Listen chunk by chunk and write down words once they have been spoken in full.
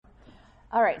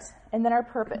All right, and then our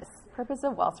purpose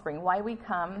of Wellspring, why we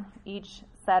come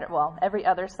every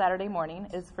other Saturday morning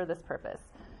is for this purpose,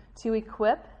 to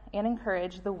equip and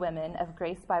encourage the women of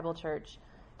Grace Bible Church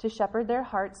to shepherd their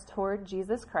hearts toward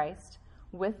Jesus Christ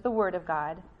with the Word of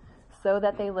God so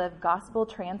that they live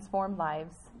gospel-transformed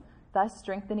lives, thus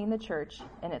strengthening the church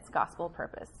in its gospel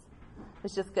purpose.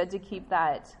 It's just good to keep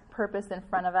that purpose in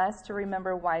front of us to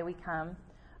remember why we come.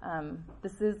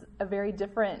 This is a very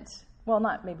different, well,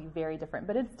 not maybe very different,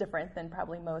 but it's different than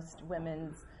probably most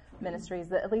women's ministries,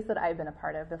 that at least that I've been a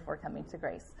part of before coming to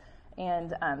Grace.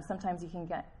 And sometimes you can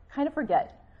kind of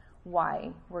forget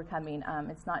why we're coming.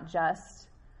 It's not just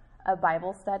a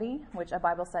Bible study, which a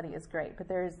Bible study is great, but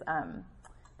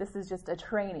this is just a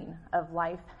training of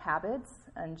life habits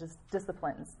and just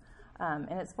disciplines.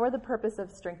 And it's for the purpose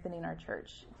of strengthening our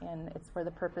church, and it's for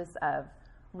the purpose of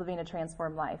living a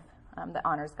transformed life that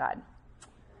honors God.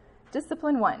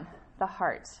 Discipline 1, the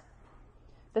heart.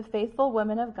 The faithful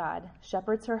woman of God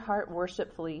shepherds her heart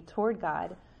worshipfully toward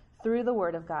God through the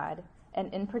Word of God,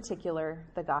 and in particular,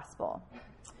 the gospel.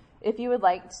 If you would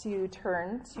like to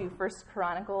turn to 1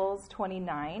 Chronicles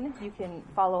 29, you can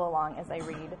follow along as I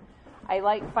read. I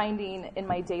like finding in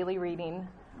my daily reading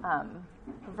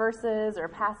verses or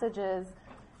passages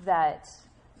that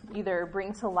either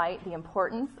bring to light the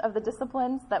importance of the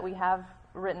disciplines that we have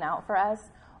written out for us,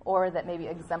 or that maybe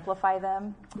exemplify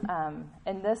them.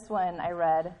 And this one I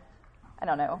read,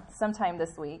 sometime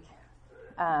this week,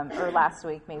 or last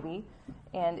week maybe,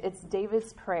 and it's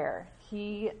David's prayer.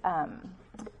 He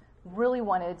really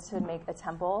wanted to make a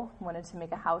temple, wanted to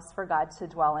make a house for God to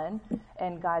dwell in,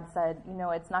 and God said,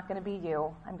 it's not going to be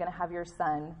you. I'm going to have your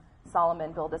son,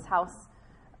 Solomon, build this house.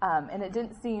 And it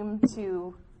didn't seem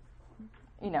to,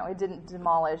 it didn't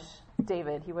demolish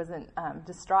David. He wasn't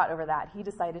distraught over that. He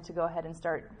decided to go ahead and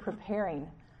start preparing,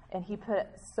 and he put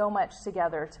so much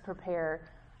together to prepare,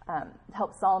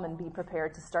 help Solomon be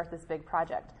prepared to start this big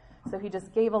project. So he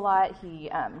just gave a lot. He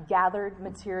gathered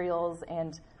materials,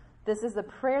 and this is a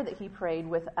prayer that he prayed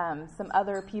with some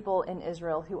other people in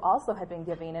Israel who also had been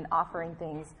giving and offering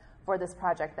things for this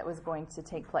project that was going to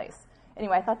take place.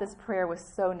 Anyway, I thought this prayer was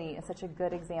so neat and such a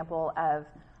good example of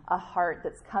a heart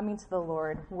that's coming to the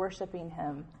Lord, worshiping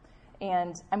him.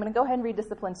 And I'm going to go ahead and read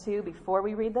Discipline 2 before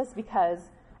we read this, because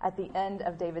at the end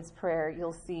of David's prayer,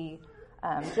 you'll see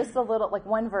just a little, like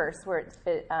one verse where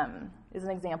it is an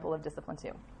example of Discipline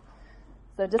 2.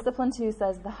 So Discipline 2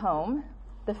 says, the home,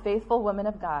 the faithful woman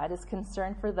of God, is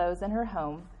concerned for those in her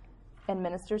home and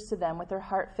ministers to them with her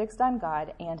heart fixed on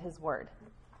God and his word.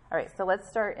 All right, so let's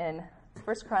start in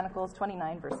 1 Chronicles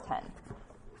 29, verse 10.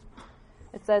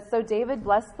 It says, so David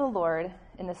blessed the Lord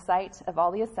in the sight of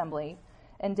all the assembly,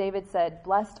 and David said,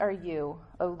 blessed are you,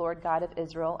 O Lord God of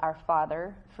Israel, our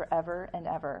Father, forever and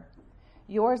ever.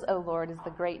 Yours, O Lord, is the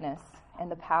greatness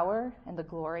and the power and the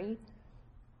glory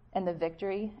and the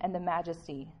victory and the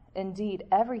majesty. Indeed,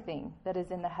 everything that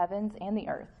is in the heavens and the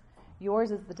earth.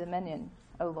 Yours is the dominion,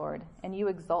 O Lord, and you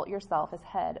exalt yourself as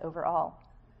head over all.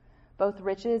 Both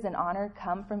riches and honor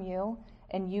come from you,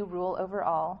 and you rule over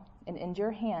all, and in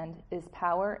your hand is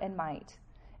power and might,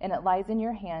 and it lies in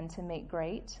your hand to make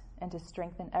great and to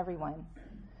strengthen everyone.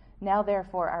 Now,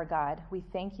 therefore, our God, we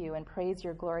thank you and praise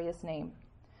your glorious name.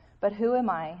 But who am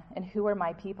I, and who are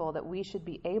my people, that we should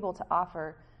be able to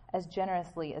offer as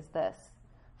generously as this?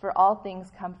 For all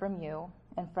things come from you,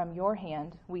 and from your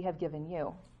hand we have given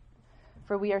you.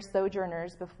 For we are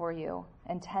sojourners before you,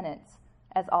 and tenants,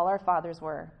 as all our fathers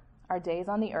were. Our days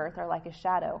on the earth are like a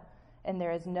shadow, and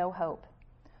there is no hope.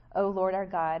 O Lord our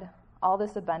God, all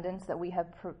this abundance that we have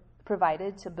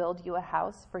provided to build you a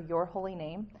house for your holy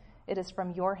name, it is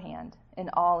from your hand, and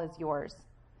all is yours.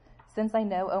 Since I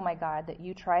know, O my God, that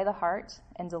you try the heart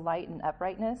and delight in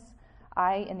uprightness,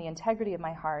 I, in the integrity of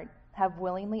my heart, have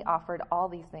willingly offered all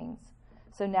these things.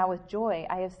 So now with joy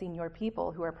I have seen your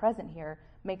people who are present here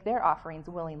make their offerings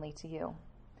willingly to you.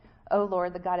 O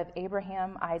Lord, the God of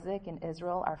Abraham, Isaac, and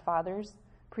Israel, our fathers,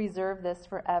 preserve this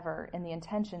forever in the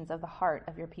intentions of the heart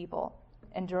of your people,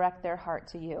 and direct their heart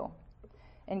to you.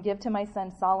 And give to my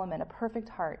son Solomon a perfect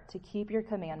heart to keep your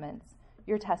commandments,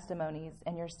 your testimonies,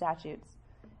 and your statutes,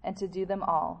 and to do them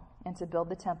all, and to build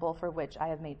the temple for which I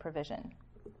have made provision.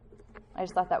 I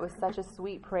just thought that was such a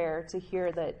sweet prayer to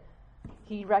hear, that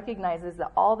he recognizes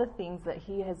that all the things that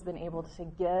he has been able to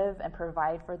give and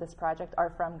provide for this project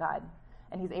are from God,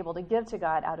 and he's able to give to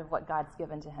God out of what God's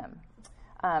given to him.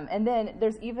 And then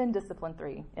there's even Discipline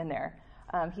 3 in there.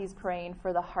 He's praying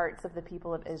for the hearts of the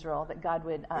people of Israel, that God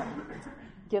would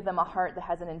give them a heart that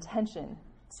has an intention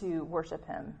to worship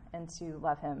him and to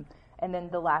love him. And then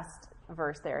the last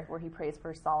verse there where he prays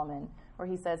for Solomon, where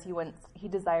he says he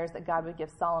desires that God would give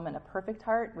Solomon a perfect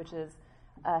heart, which is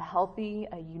a healthy,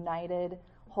 a united,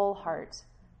 whole heart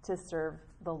to serve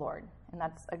the Lord. And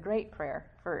that's a great prayer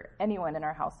for anyone in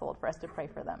our household, for us to pray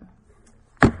for them.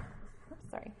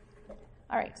 Sorry.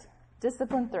 All right.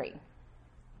 Discipline 3,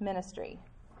 ministry.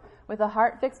 With a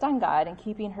heart fixed on God and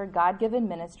keeping her God-given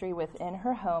ministry within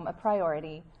her home a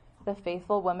priority, the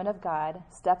faithful woman of God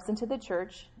steps into the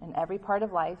church in every part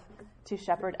of life to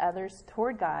shepherd others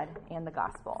toward God and the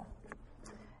gospel.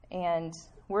 And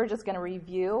we're just going to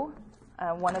review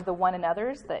one of the one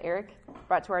another's that Eric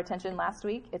brought to our attention last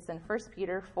week. It's in 1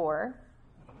 Peter 4,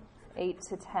 8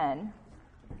 to 10.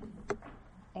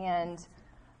 And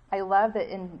I love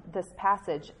that in this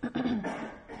passage,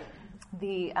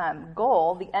 the end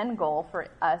goal for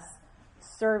us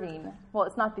serving, well,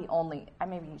 it's not the only,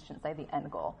 maybe you shouldn't say the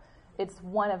end goal. It's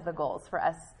one of the goals for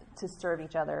us to serve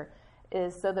each other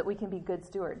is so that we can be good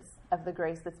stewards of the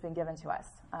grace that's been given to us.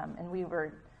 And we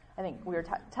were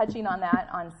touching on that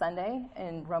on Sunday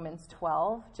in Romans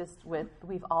 12,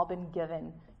 we've all been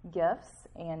given gifts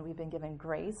and we've been given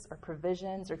grace or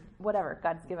provisions or whatever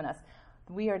God's given us.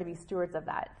 We are to be stewards of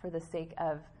that for the sake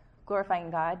of glorifying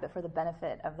God, but for the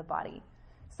benefit of the body.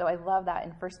 So I love that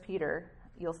in 1 Peter,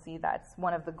 you'll see that's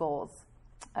one of the goals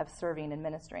of serving and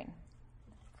ministering.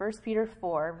 1 Peter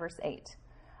 4, verse 8.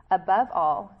 Above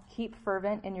all, keep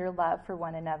fervent in your love for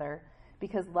one another,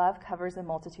 because love covers a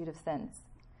multitude of sins.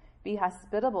 Be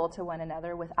hospitable to one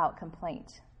another without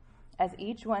complaint. As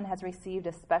each one has received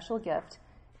a special gift,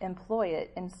 employ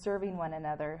it in serving one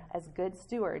another as good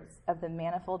stewards of the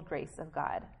manifold grace of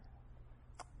God.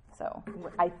 So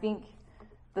I think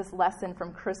this lesson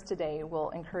from Chris today will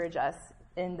encourage us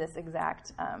in this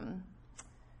exact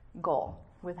goal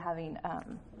with having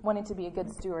wanting to be a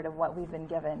good steward of what we've been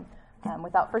given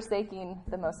without forsaking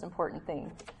the most important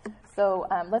thing. So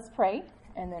let's pray,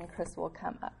 and then Chris will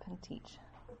come up and teach.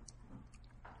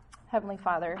 Heavenly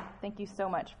Father, thank you so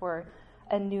much for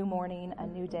a new morning, a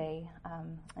new day,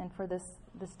 and for this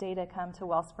day to come to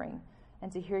Wellspring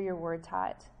and to hear your word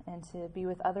taught and to be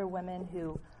with other women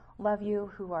who love you,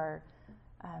 who are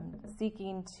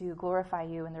seeking to glorify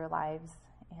you in their lives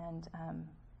and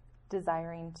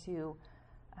desiring to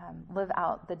live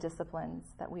out the disciplines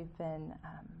that we've been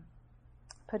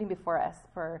putting before us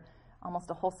for almost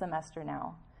a whole semester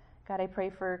now. God, I pray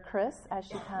for Chris as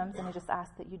she comes, and I just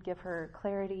ask that you'd give her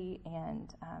clarity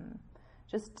and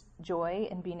just joy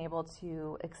in being able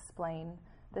to explain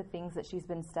the things that she's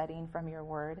been studying from your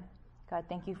word. God,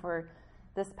 thank you for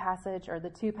this passage, or the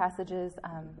two passages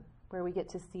where we get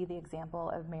to see the example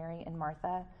of Mary and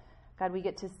Martha. God, we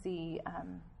get to see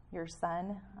your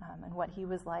son and what he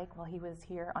was like while he was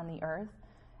here on the earth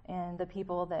and the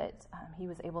people that he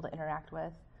was able to interact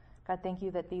with. God, thank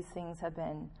you that these things have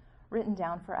been written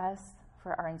down for us,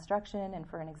 for our instruction and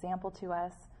for an example to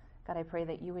us. God, I pray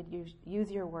that you would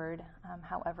use your word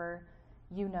however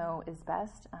you know is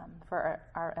best for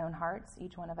our own hearts,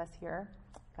 each one of us here.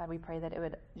 God, we pray that it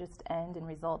would just end and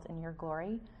result in your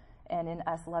glory and in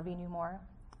us loving you more.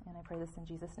 And I pray this in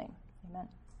Jesus' name. Amen.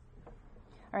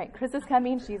 All right, Chris is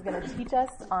coming. She's going to teach us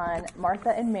on Martha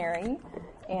and Mary.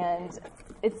 And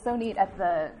it's so neat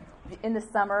in the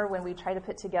summer when we try to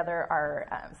put together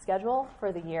our schedule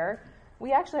for the year.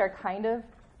 We actually are kind of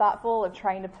thoughtful of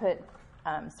trying to put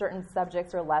certain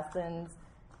subjects or lessons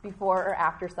before or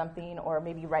after something, or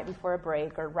maybe right before a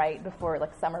break or right before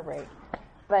like summer break.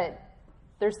 But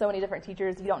there's so many different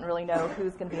teachers, you don't really know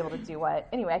who's going to be able to do what.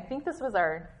 Anyway, I think this was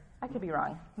I could be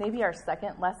wrong, maybe our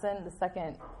second lesson, the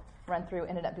second run through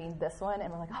ended up being this one,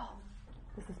 and we're like, oh,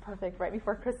 this is perfect, right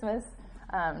before Christmas,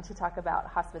 to talk about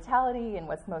hospitality and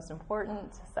what's most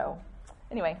important. So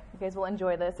anyway, you guys will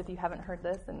enjoy this if you haven't heard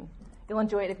this, and you'll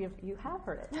enjoy it if you have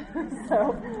heard it.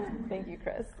 So thank you,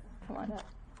 Chris. Come on up.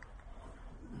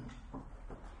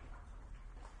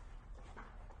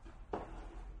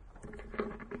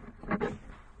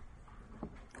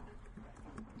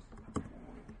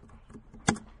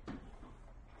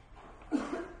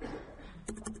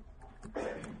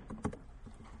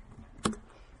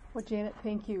 Well, Janet,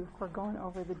 thank you for going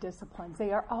over the disciplines.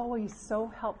 They are always so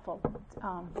helpful.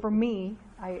 For me,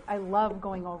 I love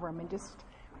going over them and just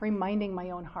reminding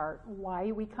my own heart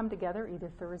why we come together either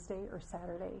Thursday or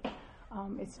Saturday.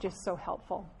 It's just so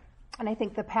helpful. And I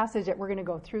think the passage that we're going to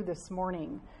go through this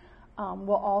morning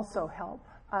will also help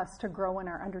us to grow in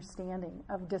our understanding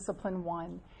of Discipline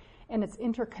 1 and its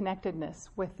interconnectedness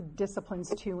with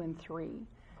Disciplines 2 and 3,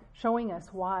 showing us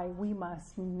why we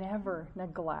must never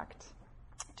neglect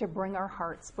to bring our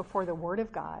hearts before the Word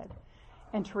of God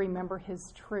and to remember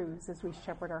His truths as we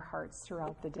shepherd our hearts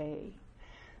throughout the day.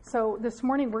 So this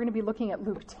morning we're going to be looking at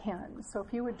Luke 10. So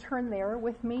if you would turn there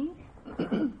with me,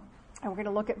 and we're going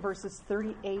to look at verses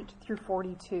 38 through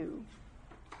 42.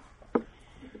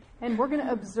 And we're going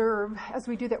to observe, as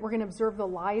we do that, we're going to observe the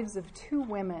lives of two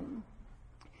women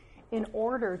in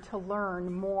order to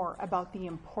learn more about the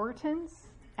importance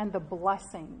and the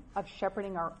blessing of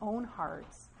shepherding our own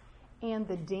hearts and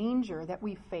the danger that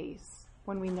we face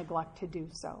when we neglect to do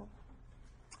so.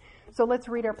 So let's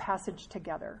read our passage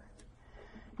together.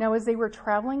 Now, as they were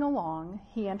traveling along,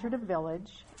 he entered a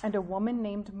village, and a woman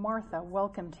named Martha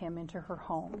welcomed him into her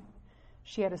home.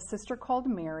 She had a sister called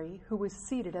Mary, who was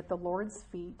seated at the Lord's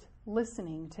feet,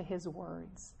 listening to his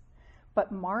words.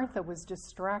 But Martha was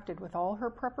distracted with all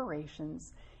her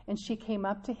preparations, and she came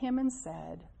up to him and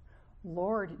said,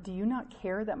 "Lord, do you not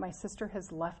care that my sister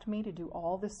has left me to do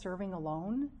all the serving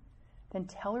alone? Then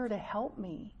tell her to help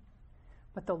me."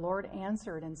 But the Lord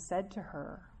answered and said to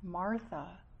her,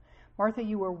 "Martha, Martha,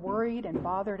 you are worried and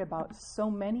bothered about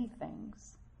so many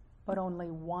things, but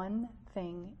only one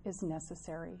thing is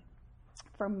necessary.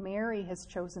 For Mary has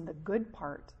chosen the good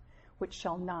part, which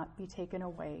shall not be taken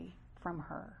away from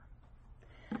her."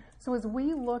 So as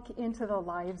we look into the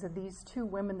lives of these two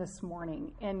women this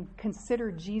morning and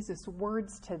consider Jesus'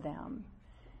 words to them,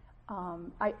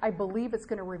 I believe it's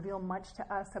going to reveal much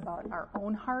to us about our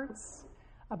own hearts,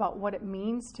 about what it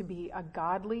means to be a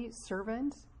godly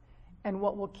servant, and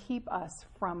what will keep us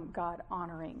from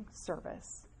God-honoring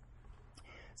service.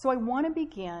 So I want to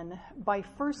begin by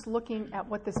first looking at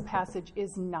what this passage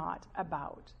is not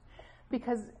about,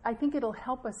 because I think it'll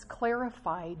help us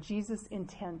clarify Jesus'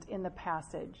 intent in the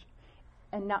passage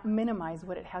and not minimize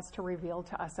what it has to reveal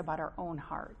to us about our own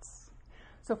hearts.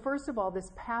 So first of all,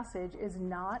 this passage is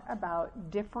not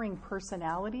about differing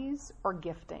personalities or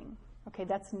gifting. Okay,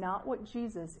 that's not what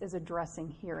Jesus is addressing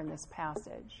here in this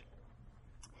passage.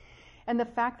 And the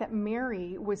fact that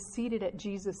Mary was seated at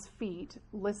Jesus' feet,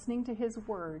 listening to his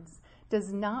words,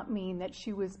 does not mean that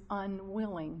she was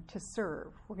unwilling to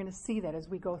serve. We're going to see that as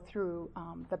we go through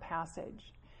the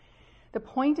passage. The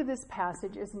point of this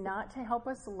passage is not to help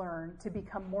us learn to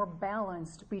become more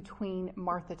balanced between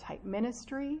Martha-type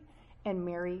ministry and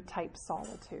Mary-type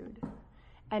solitude.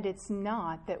 And it's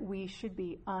not that we should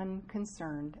be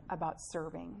unconcerned about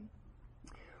serving.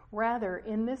 Rather,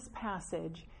 in this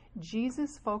passage,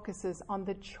 Jesus focuses on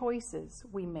the choices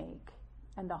we make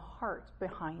and the heart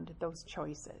behind those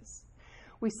choices.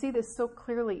 We see this so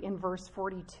clearly in verse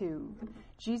 42.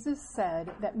 Jesus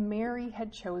said that Mary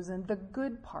had chosen the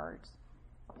good part,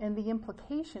 and the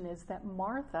implication is that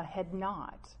Martha had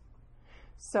not.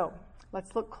 So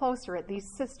let's look closer at these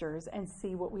sisters and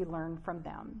see what we learn from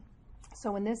them.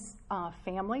 So in this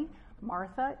family,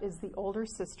 Martha is the older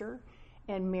sister,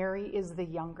 and Mary is the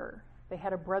younger. They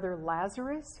had a brother,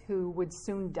 Lazarus, who would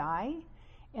soon die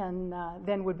and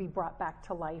then would be brought back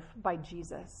to life by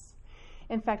Jesus.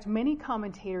 In fact, many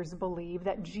commentators believe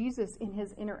that Jesus, in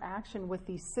his interaction with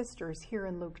these sisters here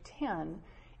in Luke 10,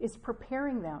 is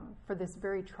preparing them for this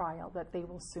very trial that they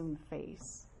will soon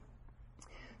face.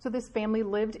 So this family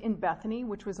lived in Bethany,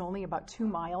 which was only about 2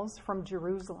 miles from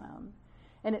Jerusalem.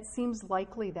 And it seems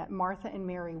likely that Martha and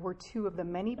Mary were two of the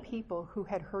many people who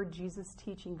had heard Jesus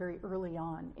teaching very early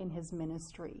on in his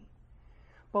ministry.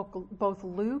 Both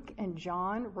Luke and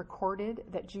John recorded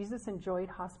that Jesus enjoyed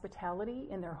hospitality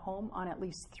in their home on at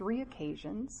least 3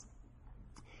 occasions.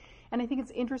 And I think it's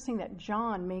interesting that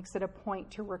John makes it a point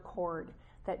to record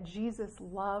that Jesus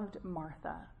loved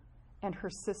Martha and her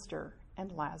sister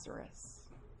and Lazarus.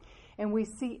 And we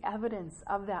see evidence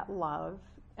of that love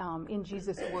in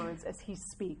Jesus' words as he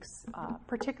speaks,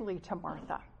 particularly to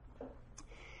Martha.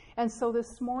 And so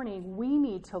this morning, we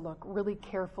need to look really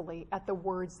carefully at the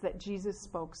words that Jesus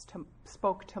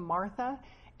spoke to Martha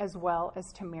as well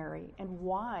as to Mary, and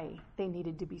why they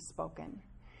needed to be spoken.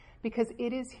 Because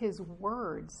it is his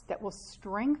words that will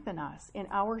strengthen us in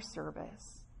our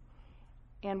service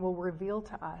and will reveal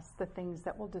to us the things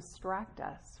that will distract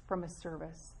us from a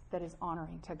service that is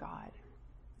honoring to God.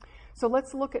 So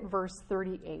let's look at verse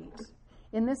 38.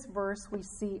 In this verse, we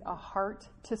see a heart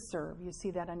to serve. You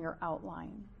see that on your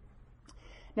outline.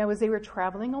 Now, as they were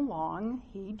traveling along,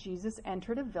 Jesus,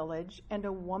 entered a village, and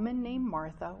a woman named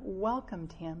Martha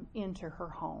welcomed him into her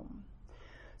home.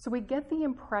 So we get the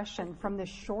impression from this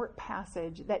short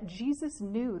passage that Jesus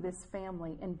knew this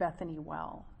family in Bethany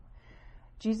well.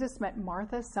 Jesus met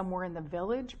Martha somewhere in the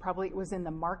village, probably it was in the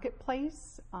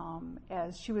marketplace,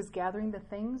 as she was gathering the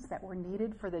things that were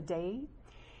needed for the day.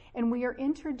 And we are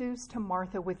introduced to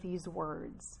Martha with these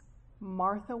words.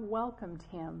 Martha welcomed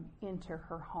him into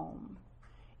her home.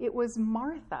 It was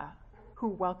Martha who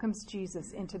welcomes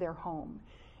Jesus into their home.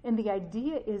 And the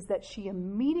idea is that she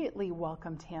immediately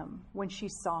welcomed him when she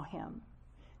saw him.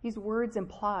 These words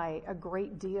imply a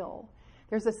great deal.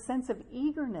 There's a sense of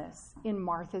eagerness in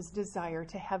Martha's desire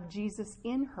to have Jesus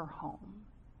in her home.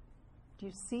 Do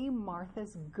you see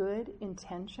Martha's good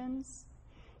intentions?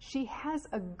 She has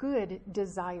a good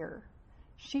desire.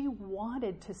 She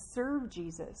wanted to serve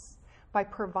Jesus by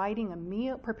preparing a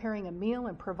meal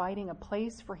and providing a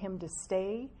place for him to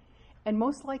stay. And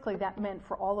most likely that meant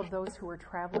for all of those who were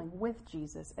traveling with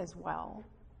Jesus as well.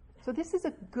 So this is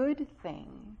a good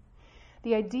thing.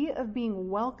 The idea of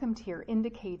being welcomed here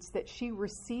indicates that she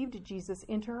received Jesus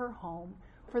into her home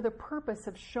for the purpose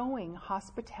of showing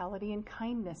hospitality and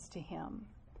kindness to him.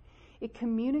 It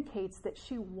communicates that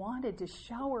she wanted to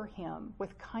shower him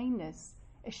with kindness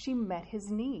as she met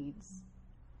his needs.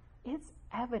 It's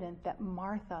evident that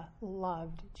Martha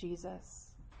loved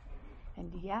Jesus.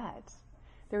 And yet,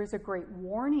 there is a great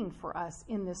warning for us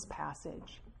in this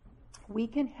passage. We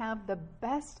can have the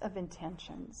best of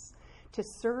intentions to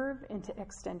serve and to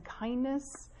extend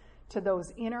kindness to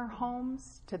those in our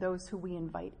homes, to those who we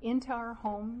invite into our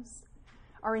homes.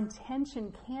 Our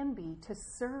intention can be to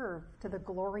serve to the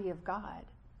glory of God.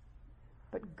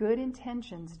 But good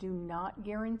intentions do not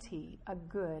guarantee a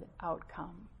good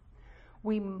outcome.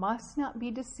 We must not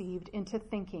be deceived into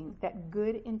thinking that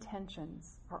good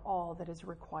intentions are all that is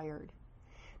required,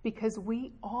 because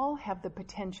we all have the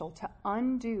potential to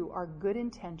undo our good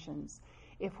intentions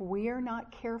if we are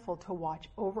not careful to watch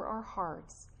over our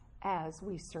hearts as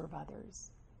we serve others.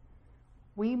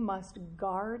 We must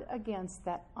guard against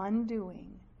that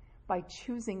undoing by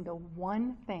choosing the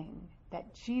one thing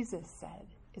that Jesus said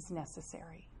is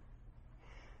necessary.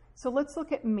 So let's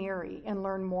look at Mary and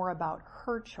learn more about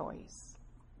her choice.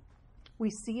 We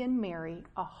see in Mary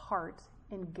a heart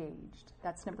engaged.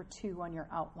 That's number 2 on your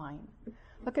outline.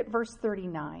 Look at verse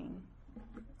 39.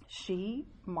 She,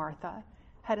 Martha,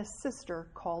 had a sister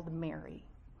called Mary.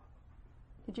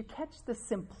 Did you catch the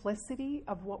simplicity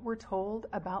of what we're told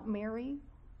about Mary?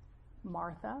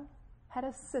 Martha had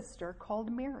a sister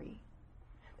called Mary.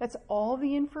 That's all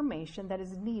the information that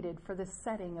is needed for the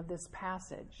setting of this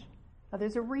passage. Now,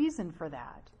 there's a reason for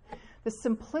that. The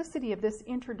simplicity of this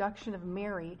introduction of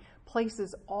Mary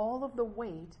places all of the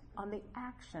weight on the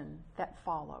action that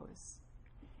follows.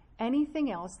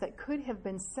 Anything else that could have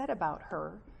been said about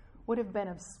her would have been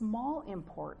of small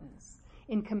importance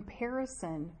in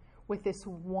comparison with this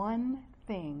one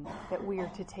thing that we are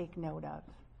to take note of.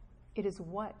 It is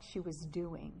what she was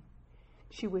doing.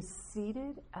 She was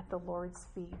seated at the Lord's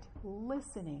feet,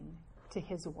 listening to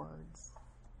his words.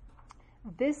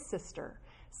 This sister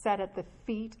sat at the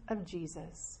feet of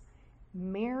Jesus.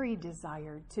 Mary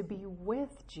desired to be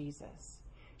with Jesus.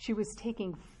 She was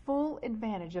taking full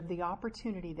advantage of the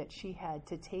opportunity that she had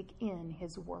to take in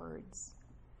his words.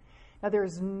 Now, there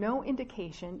is no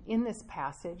indication in this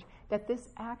passage that this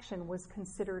action was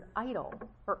considered idle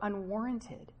or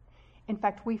unwarranted. In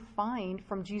fact, we find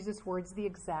from Jesus' words the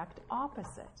exact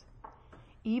opposite.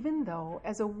 Even though,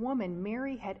 as a woman,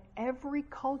 Mary had every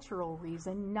cultural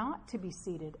reason not to be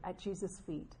seated at Jesus'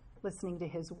 feet, listening to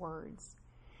his words.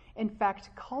 In fact,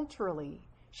 culturally,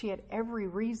 she had every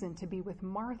reason to be with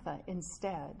Martha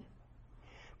instead.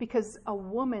 Because a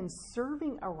woman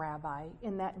serving a rabbi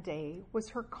in that day was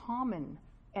her common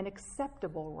and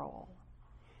acceptable role.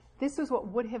 This was what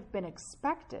would have been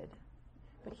expected.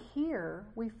 But here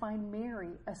we find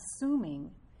Mary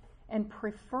assuming and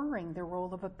preferring the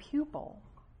role of a pupil,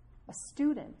 a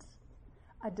student,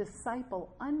 a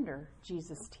disciple under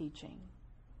Jesus' teaching.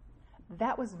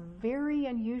 That was very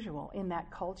unusual in that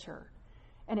culture,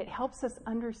 and it helps us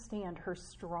understand her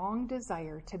strong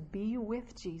desire to be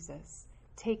with Jesus,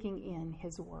 taking in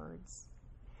his words.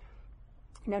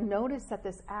 Now notice that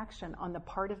this action on the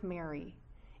part of Mary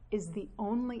is the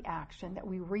only action that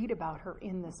we read about her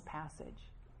in this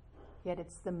passage. Yet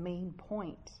it's the main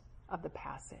point of the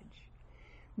passage.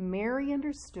 Mary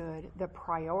understood the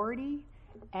priority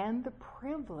and the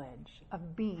privilege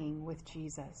of being with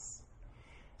Jesus.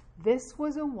 This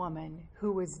was a woman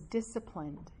who was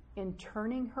disciplined in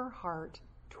turning her heart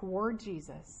toward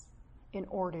Jesus in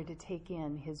order to take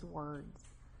in his words.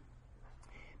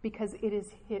 Because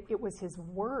it was his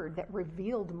word that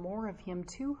revealed more of him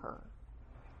to her.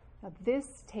 Now,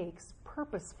 this takes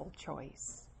purposeful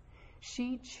choice.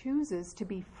 She chooses to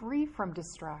be free from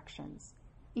distractions,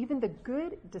 even the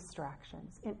good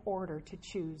distractions, in order to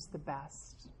choose the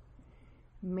best.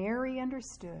 Mary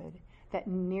understood that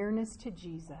nearness to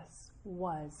Jesus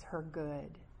was her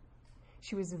good.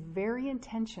 She was very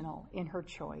intentional in her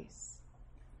choice.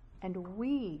 And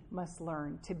we must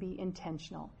learn to be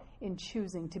intentional in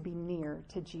choosing to be near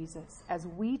to Jesus as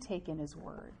we take in his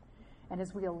word and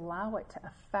as we allow it to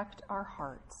affect our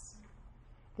hearts.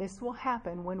 This will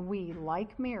happen when we,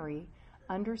 like Mary,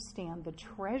 understand the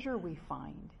treasure we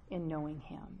find in knowing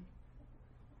him.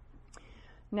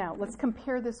 Now, let's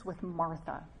compare this with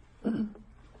Martha.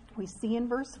 We see in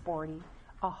verse 40,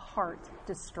 a heart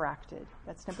distracted.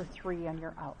 That's number 3 on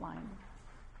your outline.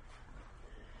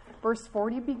 Verse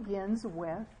 40 begins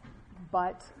with,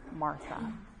 but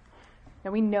Martha.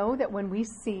 Now, we know that when we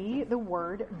see the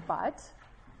word but,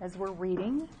 as we're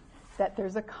reading, that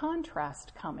there's a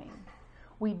contrast coming.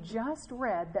 We just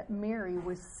read that Mary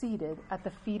was seated at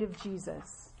the feet of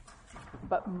Jesus,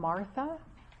 but Martha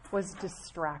was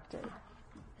distracted.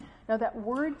 Now, that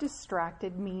word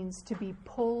distracted means to be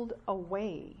pulled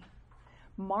away.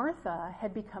 Martha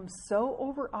had become so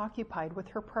overoccupied with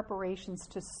her preparations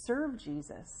to serve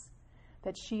Jesus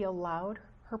that she allowed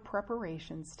her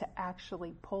preparations to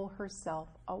actually pull herself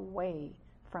away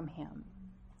from him.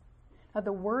 Now,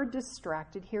 the word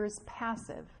distracted here is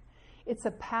passive. It's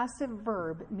a passive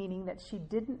verb, meaning that she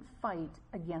didn't fight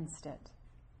against it.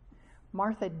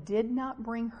 Martha did not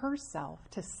bring herself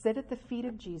to sit at the feet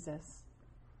of Jesus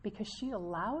because she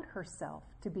allowed herself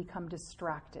to become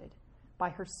distracted by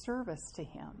her service to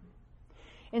him.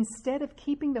 Instead of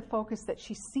keeping the focus that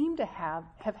she seemed to have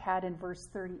had in verse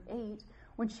 38,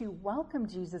 when she welcomed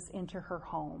Jesus into her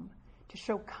home to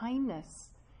show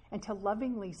kindness and to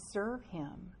lovingly serve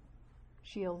him,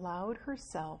 she allowed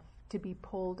herself to be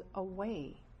pulled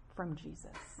away from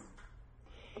Jesus.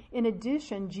 In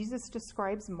addition, Jesus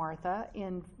describes Martha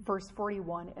in verse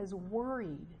 41 as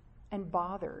worried and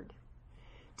bothered.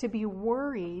 To be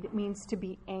worried means to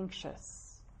be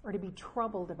anxious or to be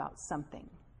troubled about something.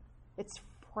 It's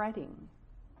fretting.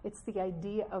 It's the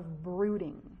idea of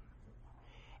brooding.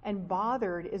 And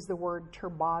bothered is the word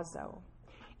turbazo.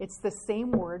 It's the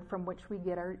same word from which we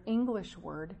get our English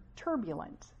word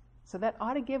turbulent. So that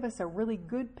ought to give us a really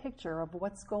good picture of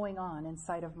what's going on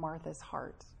inside of Martha's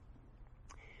heart.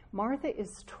 Martha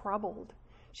is troubled.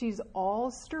 She's all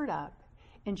stirred up,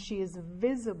 and she is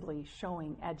visibly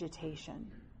showing agitation.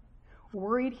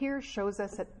 Worried here shows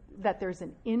us that there's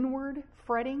an inward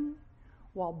fretting,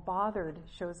 while bothered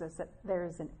shows us that there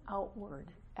is an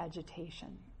outward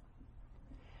agitation.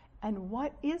 And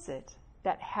what is it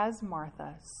that has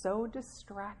Martha so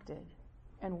distracted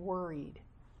and worried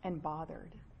and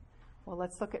bothered? Well,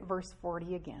 let's look at verse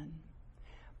 40 again.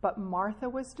 But Martha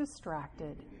was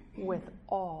distracted with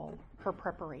all her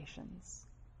preparations.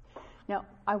 Now,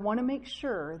 I want to make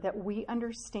sure that we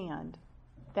understand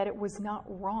that it was not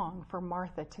wrong for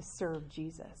Martha to serve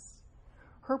Jesus.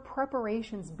 Her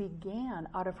preparations began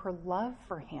out of her love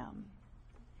for him.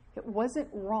 It wasn't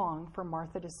wrong for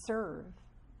Martha to serve,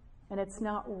 and it's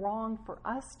not wrong for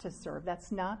us to serve.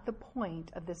 That's not the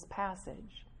point of this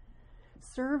passage.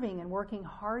 Serving and working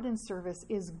hard in service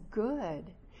is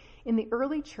good. In the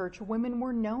early church, women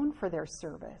were known for their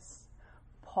service.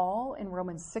 Paul, in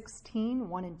Romans 16,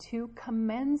 1 and 2,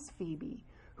 commends Phoebe,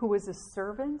 who was a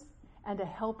servant and a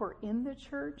helper in the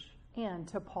church and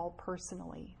to Paul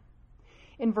personally.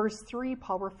 In verse 3,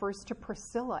 Paul refers to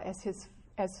Priscilla as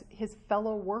his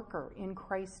fellow worker in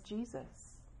Christ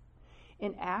Jesus.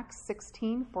 In Acts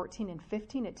 16, 14, and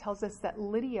 15, it tells us that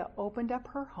Lydia opened up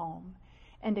her home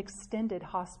and extended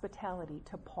hospitality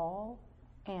to Paul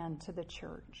and to the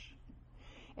church.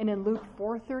 And in Luke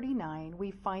 4:39, we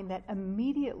find that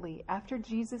immediately after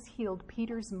Jesus healed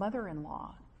Peter's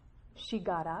mother-in-law, she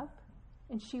got up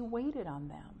and she waited on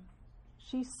them.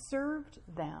 She served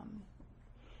them.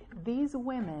 These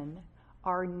women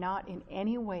are not in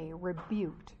any way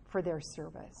rebuked for their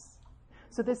service.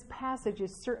 So this passage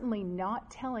is certainly not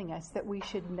telling us that we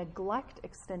should neglect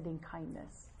extending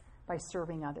kindness by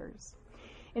serving others.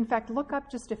 In fact, look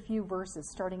up just a few verses,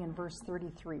 starting in verse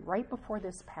 33, right before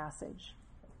this passage.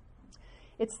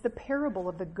 It's the parable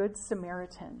of the Good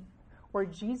Samaritan, where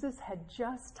Jesus had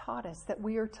just taught us that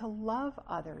we are to love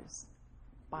others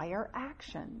by our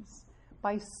actions,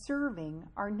 by serving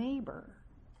our neighbor.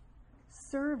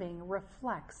 Serving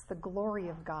reflects the glory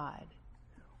of God.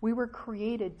 We were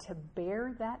created to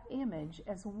bear that image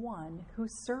as one who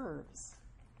serves.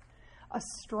 A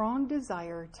strong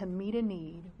desire to meet a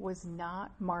need was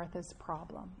not Martha's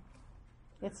problem.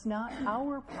 It's not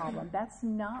our problem. That's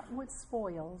not what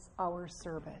spoils our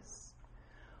service.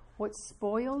 What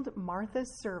spoiled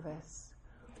Martha's service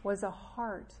was a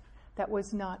heart that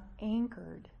was not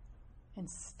anchored and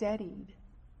steadied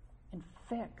and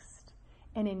fixed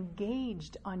and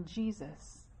engaged on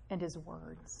Jesus and his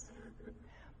words.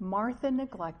 Martha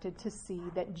neglected to see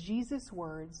that Jesus'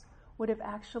 words would have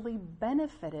actually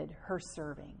benefited her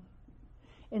serving.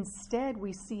 Instead,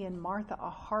 we see in Martha a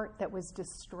heart that was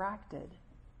distracted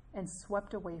and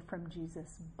swept away from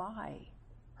Jesus by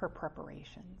her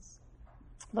preparations.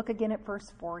 Look again at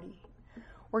verse 40.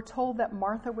 We're told that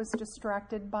Martha was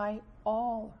distracted by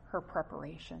all her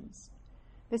preparations.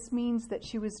 This means that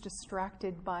she was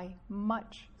distracted by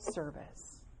much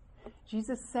service.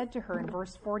 Jesus said to her in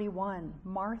verse 41,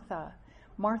 Martha,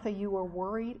 Martha, you are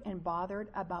worried and bothered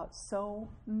about so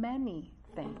many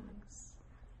things.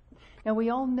 Now, we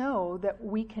all know that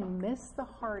we can miss the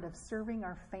heart of serving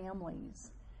our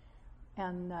families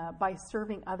and by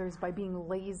serving others by being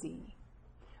lazy.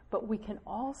 But we can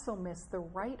also miss the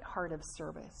right heart of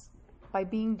service by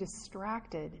being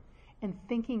distracted and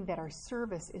thinking that our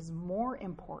service is more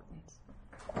important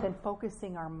than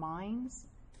focusing our minds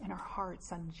and our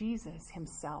hearts on Jesus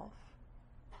himself.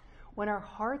 When our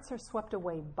hearts are swept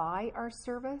away by our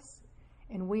service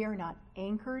and we are not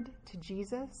anchored to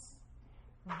Jesus,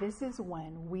 this is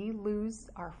when we lose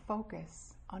our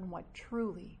focus on what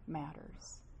truly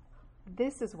matters.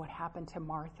 This is what happened to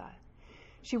Martha.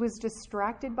 She was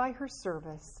distracted by her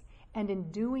service, and in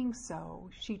doing so,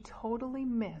 she totally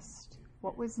missed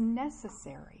what was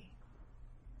necessary.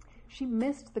 She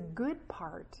missed the good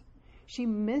part. She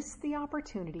missed the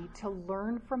opportunity to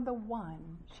learn from the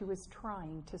one she was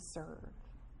trying to serve.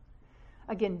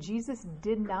 Again, Jesus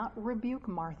did not rebuke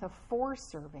Martha for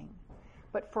serving,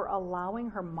 but for allowing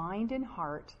her mind and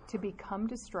heart to become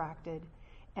distracted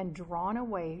and drawn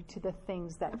away to the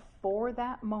things that for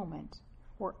that moment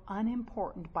were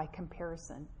unimportant by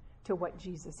comparison to what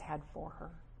Jesus had for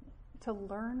her, to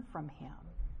learn from him.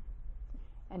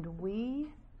 And we,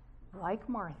 like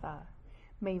Martha,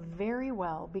 may very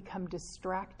well become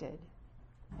distracted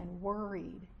and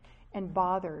worried and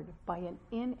bothered by an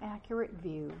inaccurate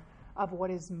view of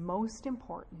what is most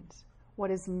important,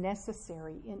 what is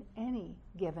necessary in any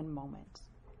given moment.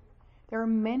 There are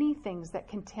many things that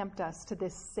can tempt us to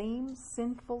this same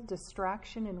sinful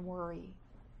distraction and worry.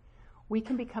 We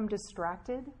can become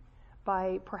distracted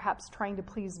by perhaps trying to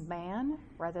please man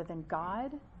rather than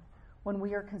God, when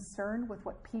we are concerned with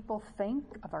what people think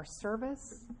of our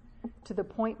service, to the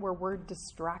point where we're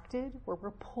distracted, where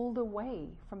we're pulled away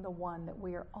from the one that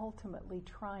we are ultimately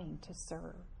trying to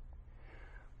serve.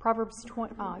 Proverbs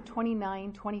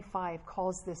 29:25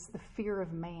 calls this the fear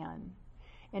of man.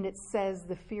 And it says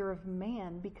the fear of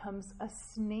man becomes a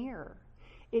snare.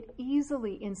 It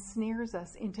easily ensnares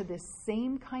us into this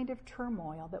same kind of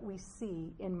turmoil that we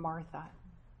see in Martha.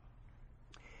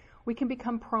 We can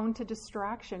become prone to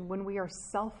distraction when we are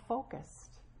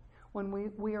self-focused, when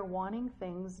we are wanting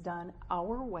things done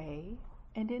our way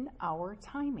and in our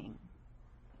timing.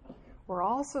 We're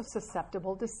also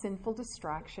susceptible to sinful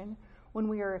distraction when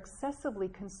we are excessively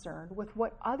concerned with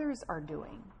what others are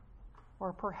doing,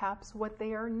 or perhaps what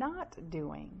they are not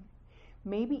doing,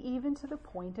 maybe even to the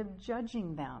point of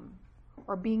judging them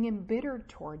or being embittered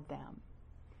toward them.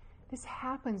 This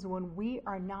happens when we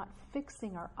are not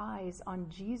fixing our eyes on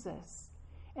Jesus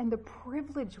and the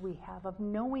privilege we have of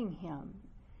knowing him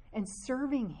and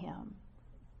serving him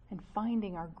and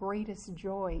finding our greatest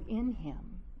joy in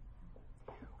him.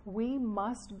 We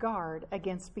must guard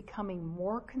against becoming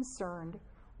more concerned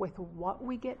with what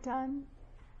we get done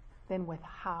than with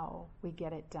how we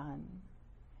get it done.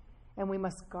 And we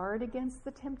must guard against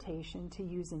the temptation to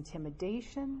use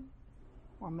intimidation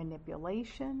or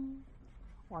manipulation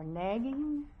or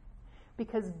nagging,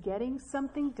 because getting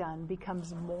something done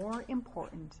becomes more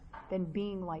important than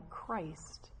being like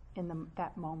Christ in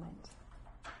that moment.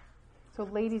 So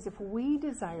ladies, if we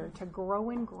desire to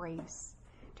grow in grace,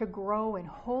 to grow in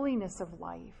holiness of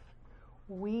life,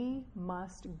 we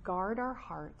must guard our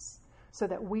hearts so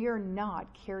that we are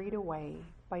not carried away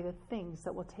by the things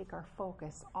that will take our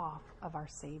focus off of our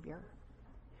Savior.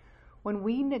 When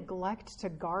we neglect to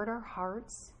guard our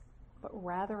hearts, but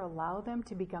rather allow them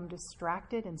to become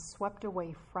distracted and swept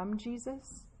away from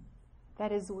Jesus,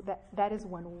 that is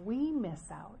when we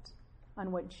miss out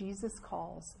on what Jesus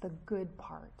calls the good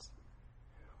part.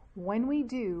 When we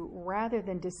do, rather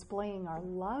than displaying our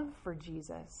love for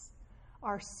Jesus,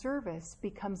 our service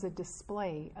becomes a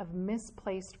display of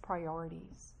misplaced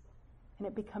priorities, and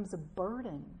it becomes a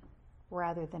burden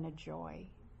rather than a joy.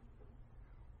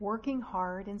 Working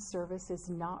hard in service is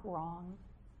not wrong.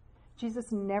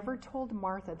 Jesus never told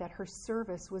Martha that her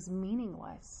service was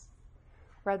meaningless.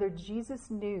 Rather, Jesus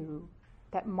knew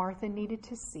that Martha needed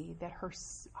to see that her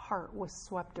heart was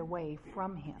swept away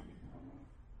from him.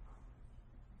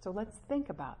 So let's think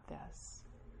about this.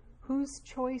 Whose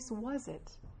choice was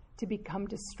it to become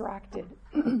distracted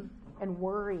and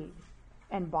worried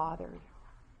and bothered?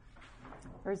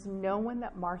 There's no one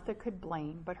that Martha could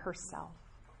blame but herself.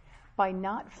 By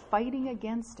not fighting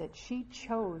against it, she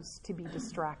chose to be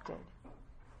distracted.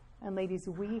 And ladies,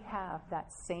 we have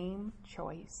that same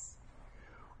choice.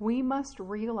 We must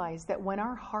realize that when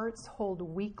our hearts hold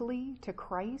weakly to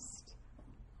Christ,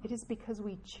 it is because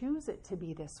we choose it to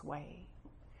be this way.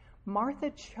 Martha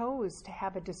chose to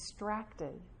have a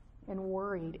distracted and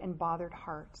worried and bothered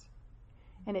heart,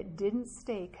 and it didn't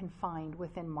stay confined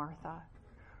within Martha.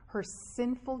 Her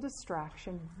sinful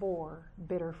distraction bore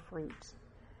bitter fruit.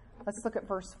 Let's look at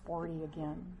verse 40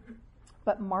 again.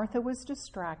 But Martha was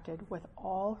distracted with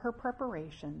all her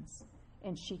preparations,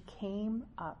 and she came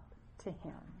up to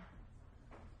him.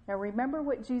 Now remember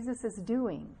what Jesus is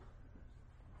doing.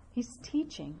 He's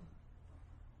teaching,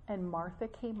 and Martha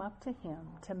came up to him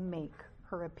to make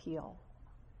her appeal.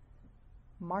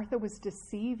 Martha was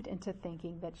deceived into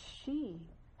thinking that she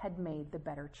had made the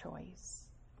better choice.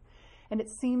 And it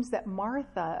seems that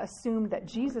Martha assumed that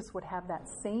Jesus would have that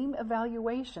same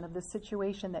evaluation of the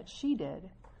situation that she did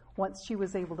once she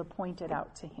was able to point it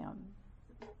out to him.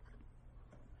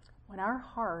 When our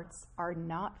hearts are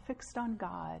not fixed on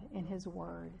God and his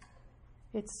word,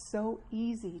 it's so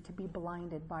easy to be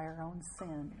blinded by our own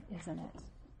sin, isn't it?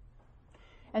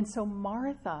 And so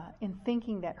Martha, in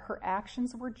thinking that her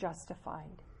actions were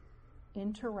justified,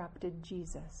 interrupted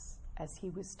Jesus as he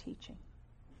was teaching.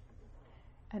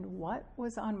 And what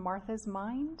was on Martha's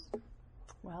mind?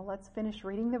 Well, let's finish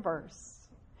reading the verse.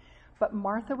 But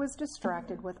Martha was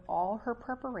distracted with all her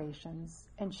preparations,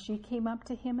 and she came up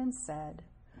to him and said,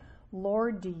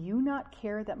 Lord, do you not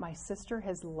care that my sister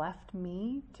has left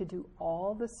me to do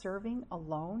all the serving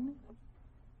alone?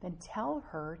 Then tell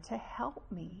her to help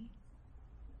me.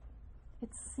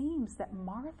 It seems that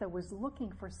Martha was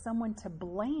looking for someone to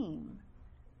blame.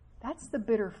 That's the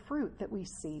bitter fruit that we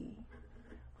see.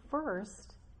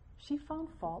 First, she found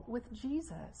fault with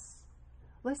Jesus.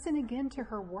 Listen again to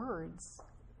her words.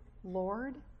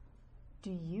 Lord,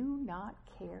 do you not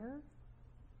care?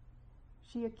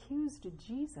 She accused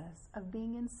Jesus of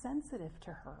being insensitive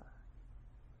to her.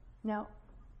 Now,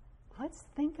 let's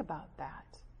think about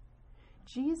that.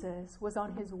 Jesus was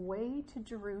on his way to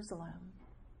Jerusalem.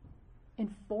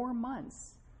 In 4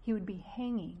 months, he would be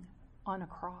hanging on a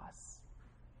cross.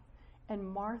 And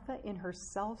Martha, in her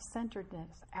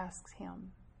self-centeredness, asks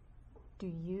him, do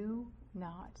you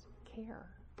not care?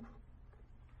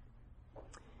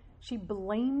 She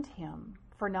blamed him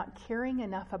for not caring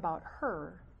enough about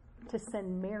her to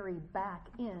send Mary back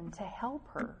in to help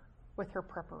her with her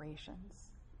preparations.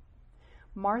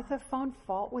 Martha found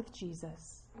fault with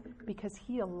Jesus because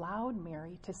he allowed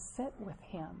Mary to sit with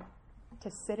him,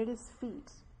 to sit at his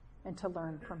feet, and to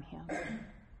learn from him.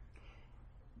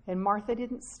 And Martha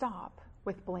didn't stop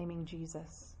with blaming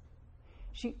Jesus.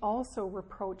 She also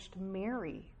reproached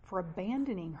Mary for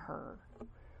abandoning her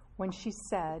when she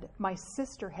said, my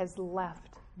sister has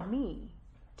left me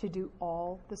to do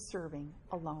all the serving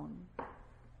alone.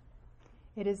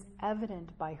 It is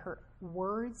evident by her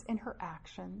words and her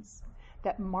actions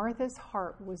that Martha's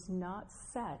heart was not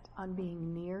set on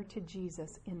being near to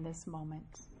Jesus in this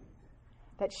moment,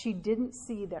 that she didn't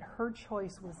see that her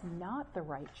choice was not the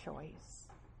right choice.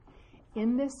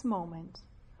 In this moment,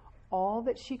 all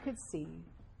that she could see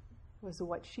was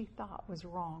what she thought was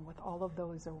wrong with all of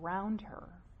those around her.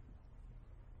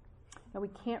 Now, we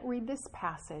can't read this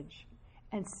passage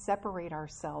and separate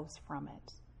ourselves from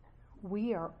it.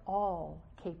 We are all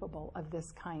capable of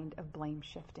this kind of blame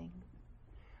shifting.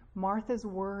 Martha's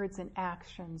words and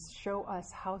actions show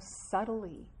us how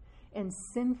subtly and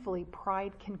sinfully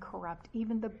pride can corrupt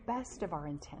even the best of our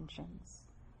intentions.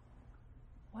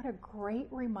 What a great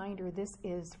reminder this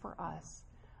is for us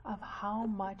of how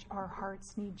much our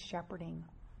hearts need shepherding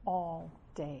all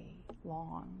day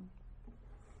long.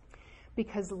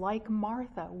 Because like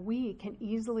Martha, we can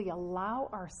easily allow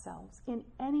ourselves in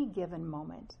any given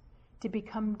moment to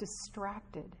become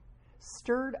distracted,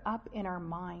 stirred up in our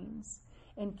minds,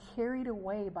 and carried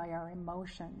away by our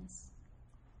emotions,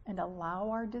 and allow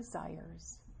our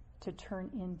desires to turn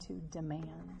into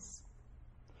demands.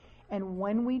 And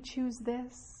when we choose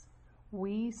this,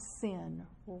 we sin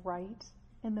right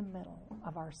in the middle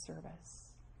of our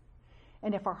service.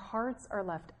 And if our hearts are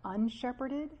left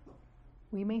unshepherded,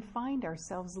 we may find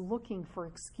ourselves looking for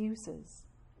excuses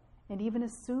and even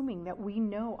assuming that we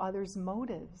know others'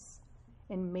 motives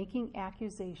and making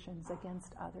accusations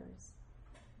against others,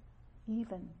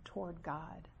 even toward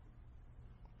God.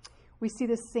 We see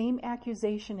the same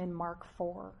accusation in Mark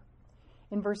 4.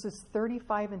 In verses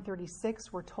 35 and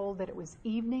 36, we're told that it was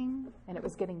evening and it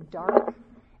was getting dark,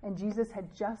 and Jesus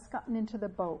had just gotten into the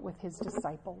boat with his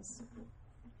disciples.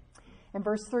 And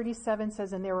verse 37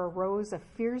 says, and there arose a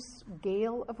fierce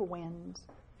gale of wind,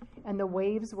 and the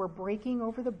waves were breaking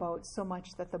over the boat so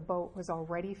much that the boat was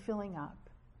already filling up.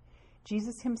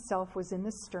 Jesus himself was in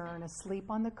the stern, asleep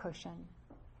on the cushion,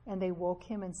 and they woke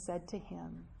him and said to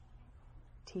him,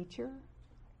 "Teacher,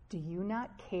 do you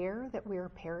not care that we are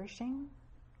perishing?"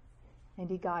 And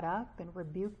he got up and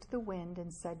rebuked the wind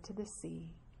and said to the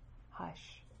sea,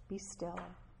 "Hush, be still."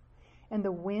 And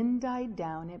the wind died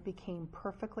down, it became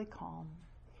perfectly calm.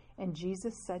 And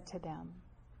Jesus said to them,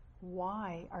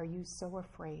 "Why are you so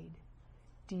afraid?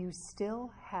 Do you still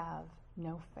have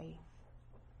no faith?"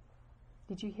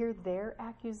 Did you hear their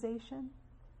accusation?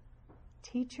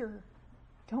 "Teacher,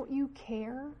 don't you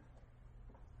care?"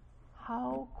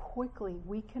 How quickly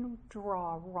we can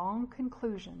draw wrong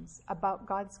conclusions about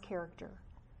God's character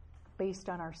based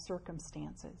on our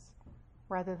circumstances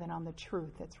rather than on the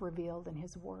truth that's revealed in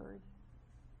his word.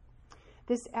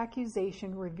 This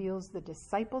accusation reveals the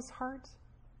disciples' heart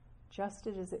just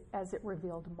as it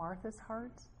revealed Martha's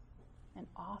heart, and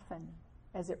often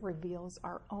as it reveals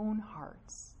our own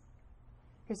hearts.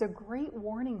 There's a great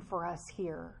warning for us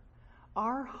here.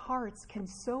 Our hearts can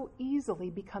so easily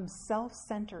become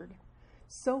self-centered,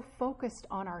 so focused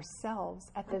on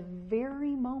ourselves at the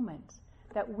very moment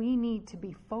that we need to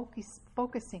be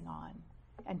focusing on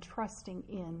and trusting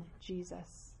in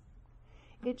Jesus.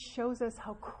 It shows us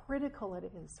how critical it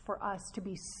is for us to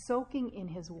be soaking in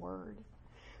his word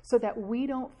so that we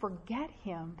don't forget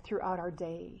him throughout our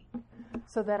day,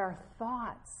 so that our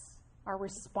thoughts, our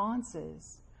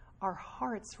responses, our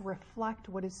hearts reflect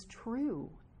what is true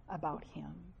about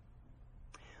him.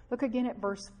 Look again at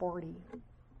verse 40.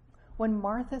 When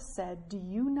Martha said, "Do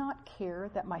you not care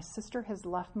that my sister has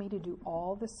left me to do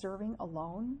all the serving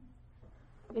alone?"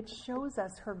 It shows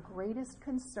us her greatest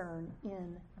concern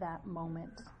in that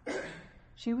moment.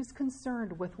 She was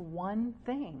concerned with one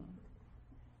thing,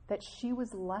 that she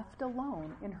was left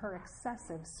alone in her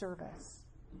excessive service.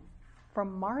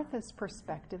 From Martha's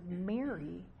perspective,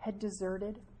 Mary had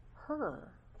deserted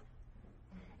her.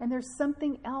 And there's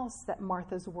something else that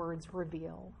Martha's words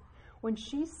reveal. When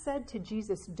she said to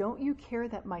Jesus, "Don't you care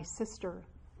that my sister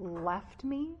left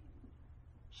me?"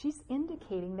 she's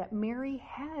indicating that Mary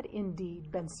had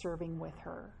indeed been serving with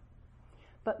her.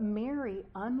 But Mary,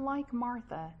 unlike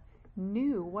Martha,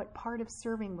 knew what part of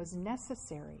serving was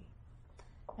necessary.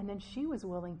 And then she was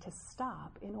willing to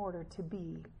stop in order to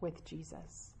be with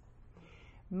Jesus.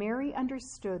 Mary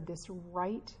understood this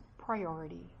right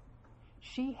priority.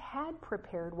 She had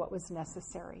prepared what was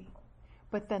necessary,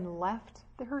 but then left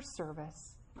her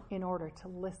service in order to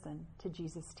listen to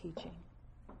Jesus' teaching.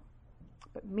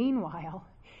 But meanwhile,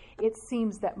 it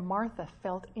seems that Martha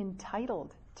felt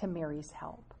entitled to Mary's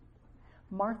help.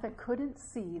 Martha couldn't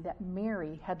see that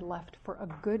Mary had left for a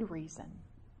good reason,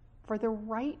 for the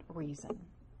right reason.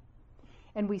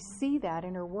 And we see that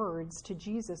in her words to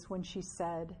Jesus when she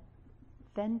said,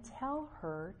 "Then tell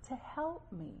her to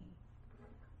help me."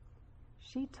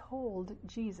 She told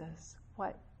Jesus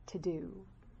what to do.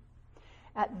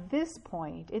 At this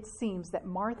point, it seems that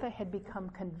Martha had become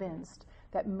convinced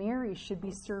that Mary should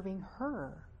be serving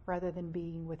her rather than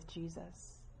being with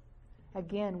Jesus.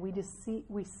 Again, we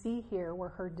see here where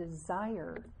her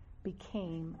desire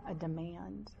became a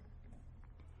demand.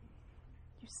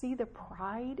 You see the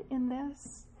pride in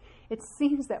this? It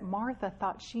seems that Martha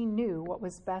thought she knew what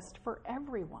was best for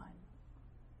everyone.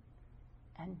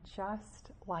 And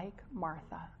just like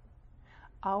Martha,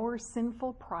 our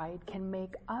sinful pride can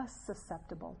make us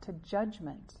susceptible to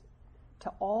judgment, to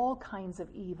all kinds of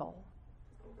evil,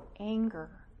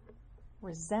 anger,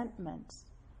 resentment,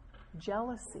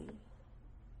 jealousy,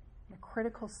 a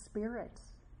critical spirit,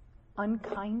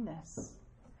 unkindness.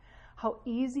 How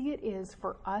easy it is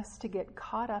for us to get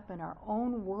caught up in our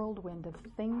own whirlwind of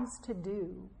things to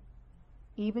do,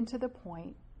 even to the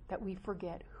point that we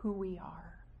forget who we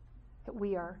are, that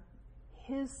we are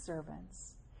his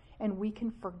servants, and we can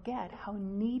forget how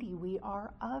needy we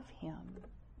are of him.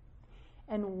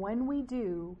 And when we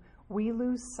do, we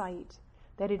lose sight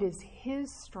that it is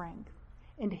his strength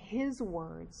and his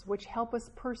words which help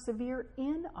us persevere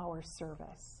in our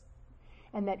service,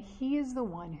 and that he is the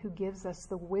one who gives us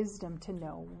the wisdom to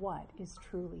know what is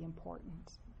truly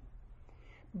important.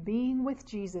 Being with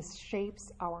Jesus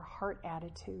shapes our heart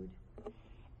attitude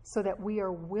so that we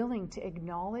are willing to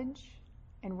acknowledge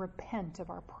and repent of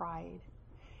our pride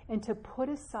and to put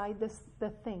aside the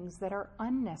things that are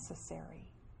unnecessary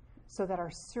so that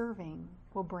our serving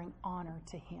will bring honor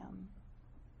to him.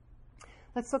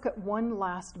 Let's look at one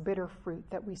last bitter fruit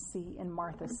that we see in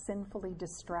Martha's sinfully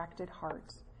distracted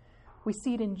heart. We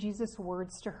see it in Jesus'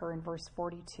 words to her in verse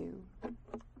 42.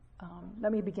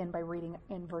 Let me begin by reading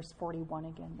in verse 41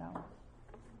 again, though.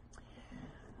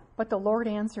 But the Lord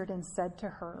answered and said to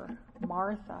her,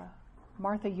 "Martha,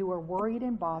 Martha, you are worried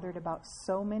and bothered about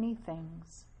so many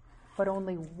things, but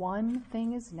only one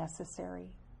thing is necessary.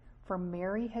 For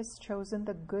Mary has chosen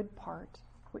the good part,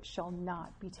 which shall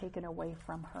not be taken away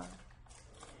from her.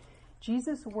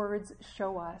 Jesus' words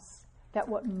show us that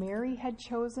what Mary had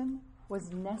chosen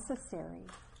was necessary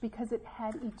because it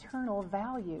had eternal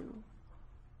value.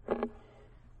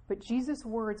 But Jesus'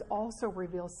 words also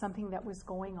reveal something that was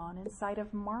going on inside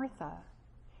of Martha.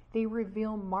 They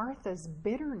reveal Martha's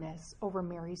bitterness over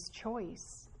Mary's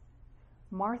choice.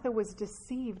 Martha was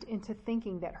deceived into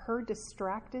thinking that her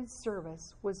distracted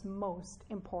service was most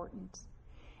important,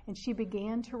 and she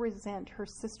began to resent her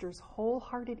sister's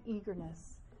wholehearted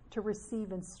eagerness to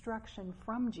receive instruction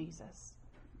from Jesus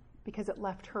because it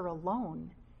left her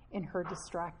alone in her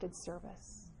distracted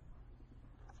service.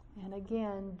 And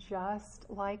again, just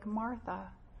like Martha,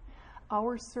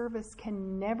 our service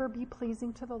can never be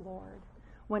pleasing to the Lord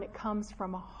when it comes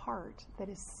from a heart that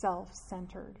is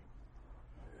self-centered.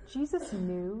 Jesus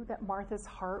knew that Martha's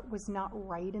heart was not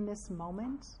right in this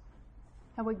moment.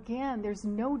 Now again, there's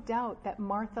no doubt that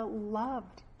Martha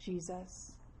loved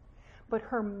Jesus, but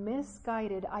her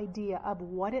misguided idea of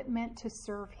what it meant to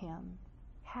serve him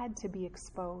had to be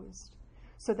exposed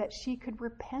so that she could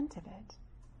repent of it.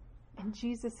 And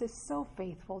Jesus is so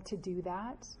faithful to do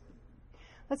that.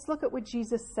 Let's look at what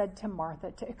Jesus said to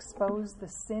Martha to expose the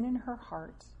sin in her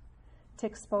heart, to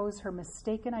expose her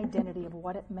mistaken identity of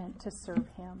what it meant to serve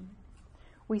him.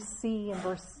 We see in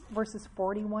verses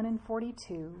 41 and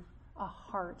 42, a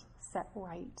heart set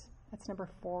right. That's number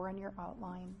 4 on your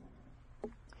outline.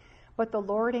 But the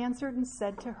Lord answered and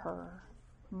said to her,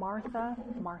 Martha,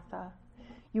 Martha,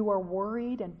 you are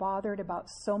worried and bothered about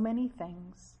so many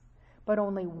things, but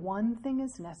only one thing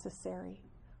is necessary.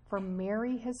 For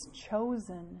Mary has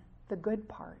chosen the good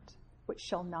part, which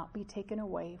shall not be taken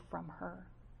away from her.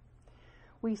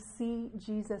 We see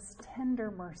Jesus'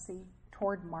 tender mercy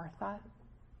toward Martha.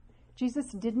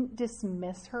 Jesus didn't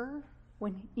dismiss her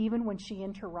even when she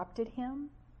interrupted him,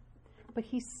 but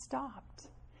he stopped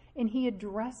and he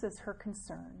addresses her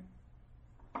concern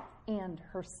and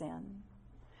her sin.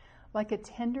 Like a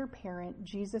tender parent,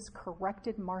 Jesus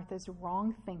corrected Martha's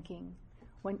wrong thinking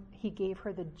when he gave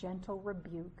her the gentle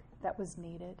rebuke that was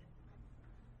needed.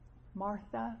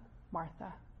 Martha,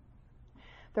 Martha.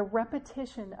 The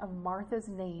repetition of Martha's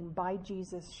name by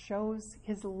Jesus shows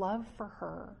his love for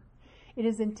her. It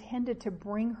is intended to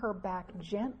bring her back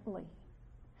gently.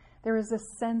 There is a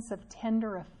sense of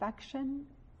tender affection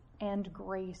and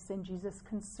grace in Jesus'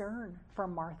 concern for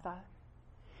Martha.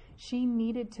 She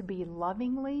needed to be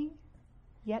lovingly,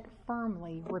 yet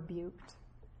firmly rebuked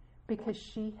because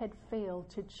she had failed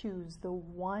to choose the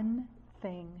one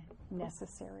thing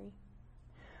necessary.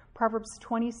 Proverbs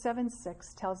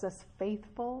 27:6 tells us,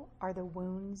 faithful are the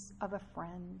wounds of a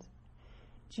friend.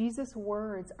 Jesus'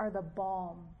 words are the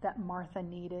balm that Martha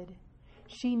needed.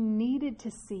 She needed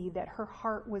to see that her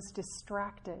heart was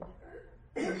distracted,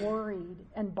 worried,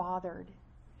 and bothered.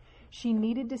 She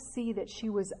needed to see that she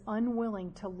was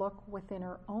unwilling to look within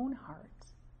her own heart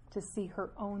to see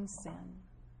her own sin.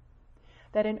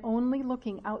 That in only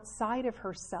looking outside of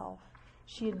herself,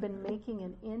 she had been making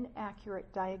an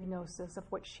inaccurate diagnosis of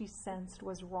what she sensed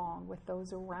was wrong with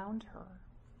those around her.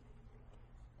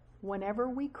 Whenever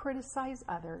we criticize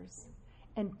others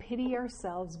and pity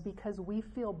ourselves because we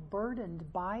feel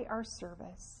burdened by our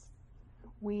service,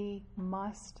 we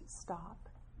must stop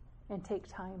and take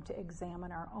time to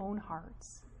examine our own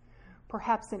hearts.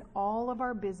 Perhaps in all of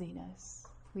our busyness,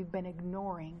 we've been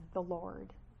ignoring the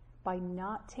Lord by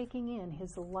not taking in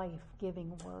his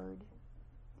life-giving word.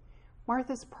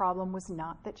 Martha's problem was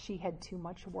not that she had too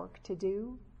much work to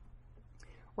do.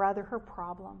 Rather, her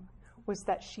problem was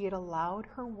that she had allowed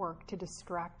her work to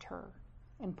distract her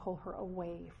and pull her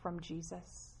away from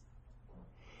Jesus.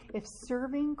 If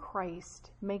serving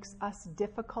Christ makes us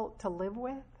difficult to live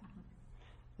with,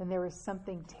 then there is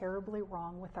something terribly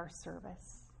wrong with our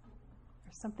service.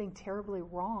 There's something terribly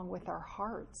wrong with our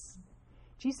hearts.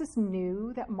 Jesus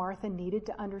knew that Martha needed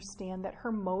to understand that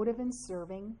her motive in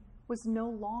serving was no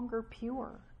longer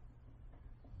pure.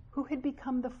 Who had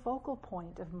become the focal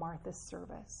point of Martha's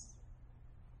service?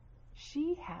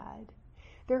 She had.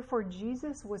 Therefore,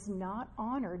 Jesus was not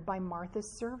honored by Martha's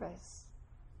service,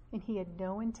 and he had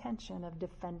no intention of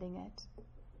defending it.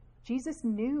 Jesus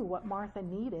knew what Martha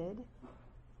needed.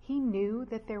 He knew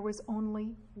that there was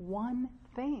only one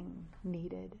thing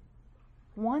needed.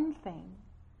 One thing.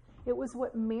 It was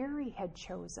what Mary had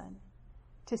chosen,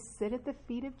 to sit at the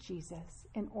feet of Jesus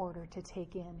in order to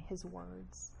take in his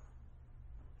words.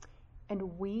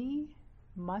 And we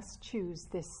must choose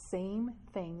this same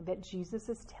thing that Jesus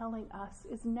is telling us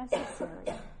is necessary,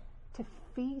 to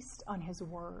feast on his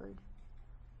word.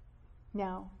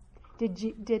 Now,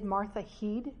 Did Martha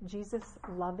heed Jesus'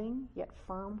 loving yet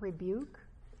firm rebuke?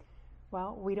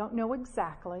 Well, we don't know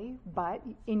exactly, but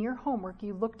in your homework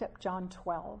you looked up John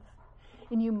 12.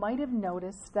 And you might have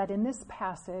noticed that in this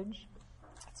passage,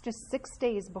 it's just 6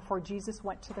 days before Jesus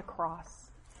went to the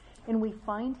cross. And we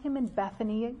find him in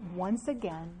Bethany once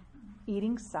again,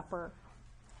 eating supper.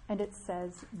 And it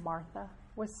says Martha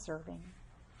was serving.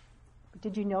 But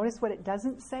did you notice what it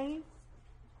doesn't say?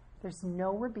 There's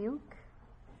no rebuke.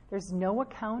 There's no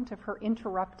account of her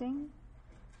interrupting,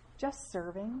 just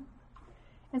serving.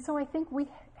 And so I think we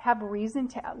have reason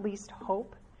to at least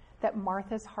hope that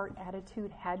Martha's heart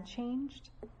attitude had changed.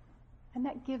 And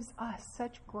that gives us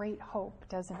such great hope,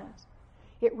 doesn't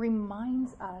it? It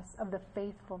reminds us of the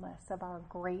faithfulness of our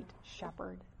great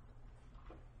shepherd.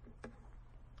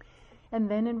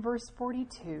 And then in verse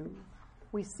 42,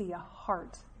 we see a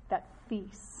heart that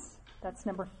feasts. That's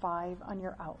number 5 on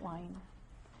your outline.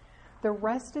 The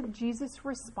rest of Jesus'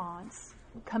 response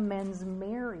commends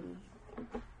Mary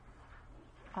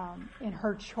in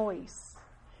her choice.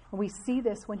 And we see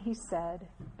this when he said,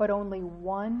 "But only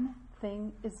one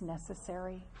thing is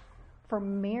necessary. For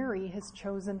Mary has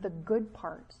chosen the good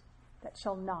part that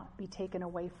shall not be taken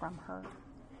away from her."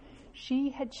 She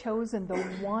had chosen the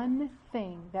one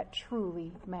thing that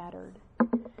truly mattered.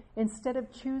 Instead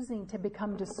of choosing to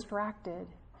become distracted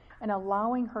and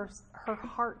allowing her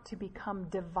heart to become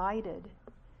divided,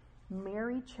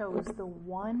 Mary chose the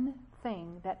one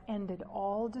thing that ended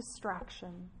all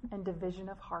distraction and division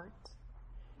of heart.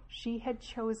 She had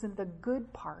chosen the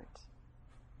good part.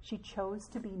 She chose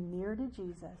to be near to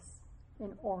Jesus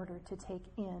in order to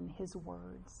take in his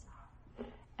words.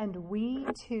 And we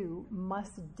too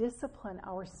must discipline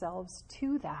ourselves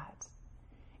to that.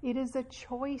 It is a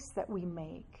choice that we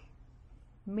make.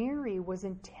 Mary was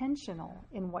intentional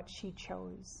in what she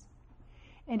chose.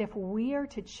 And if we are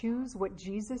to choose what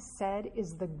Jesus said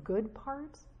is the good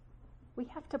part, we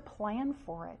have to plan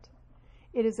for it.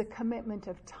 It is a commitment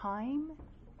of time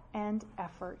and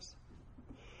effort.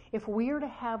 If we are to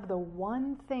have the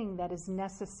one thing that is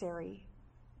necessary,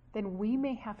 then we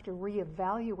may have to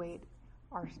reevaluate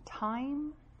our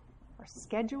time, our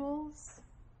schedules,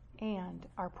 and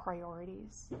our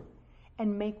priorities,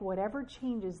 and make whatever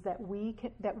changes that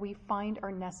we find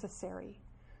are necessary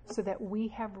so that we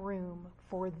have room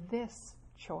for this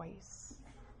choice.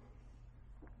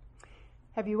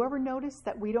 Have you ever noticed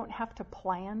that we don't have to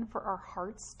plan for our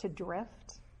hearts to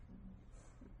drift?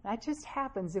 That just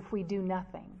happens if we do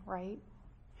nothing, right?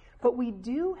 But we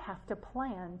do have to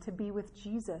plan to be with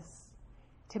Jesus,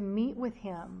 to meet with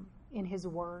him in his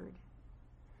word.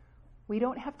 We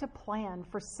don't have to plan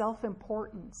for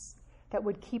self-importance that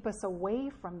would keep us away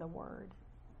from the word.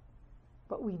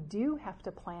 But we do have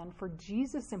to plan for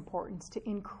Jesus' importance to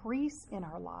increase in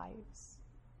our lives.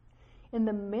 In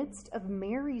the midst of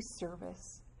Mary's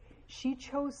service, she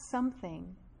chose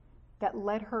something that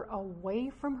led her away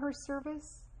from her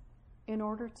service in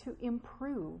order to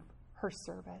improve her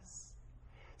service.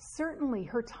 Certainly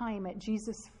her time at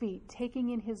Jesus' feet, taking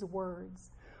in his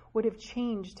words, would have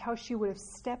changed how she would have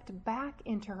stepped back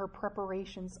into her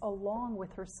preparations along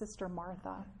with her sister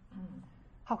Martha.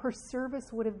 How her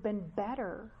service would have been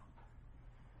better.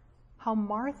 How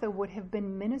Martha would have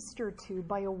been ministered to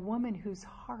by a woman whose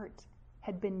heart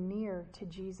had been near to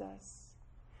Jesus.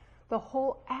 The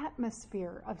whole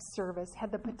atmosphere of service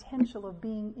had the potential of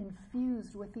being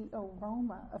infused with the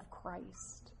aroma of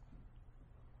Christ.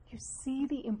 You see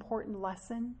the important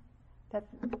lesson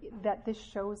that this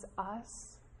shows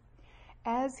us?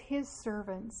 As his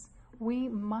servants, we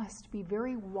must be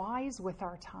very wise with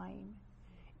our time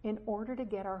in order to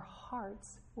get our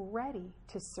hearts ready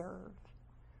to serve,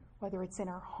 whether it's in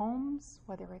our homes,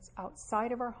 whether it's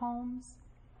outside of our homes.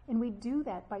 And we do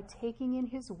that by taking in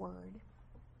his word,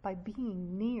 by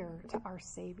being near to our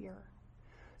Savior,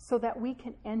 so that we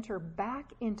can enter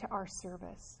back into our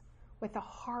service with a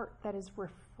heart that is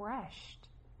refreshed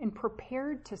and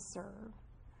prepared to serve,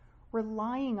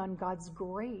 relying on God's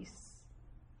grace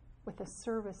with a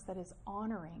service that is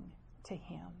honoring to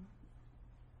him.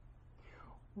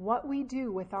 What we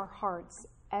do with our hearts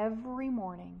every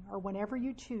morning, or whenever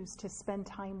you choose to spend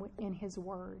time in his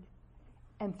word,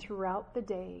 and throughout the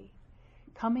day,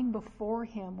 coming before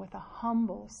him with a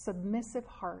humble, submissive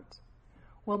heart,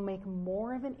 will make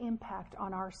more of an impact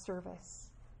on our service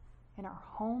in our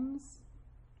homes,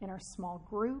 in our small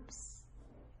groups,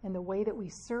 in the way that we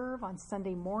serve on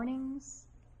Sunday mornings,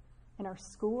 in our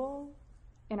school,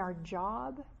 in our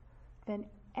job, than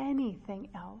anything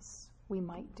else we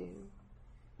might do.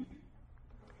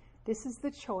 This is the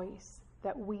choice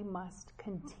that we must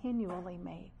continually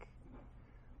make.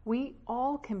 We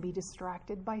all can be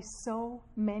distracted by so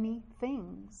many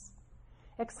things.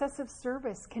 Excessive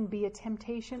service can be a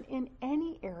temptation in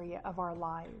any area of our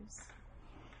lives.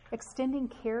 Extending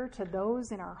care to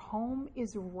those in our home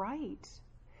is right,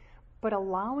 but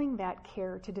allowing that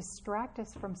care to distract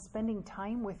us from spending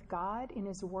time with God in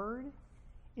His Word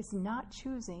is not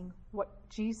choosing what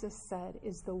Jesus said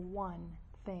is the one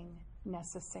thing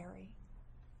necessary.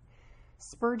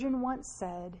 Spurgeon once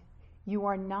said, "You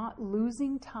are not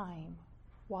losing time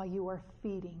while you are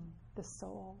feeding the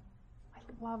soul." I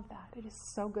love that. It is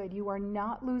so good. You are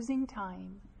not losing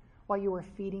time while you are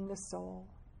feeding the soul.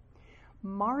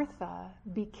 Martha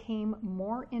became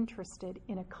more interested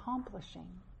in accomplishing,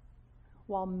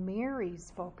 while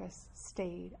Mary's focus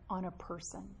stayed on a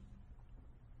person.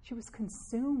 She was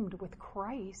consumed with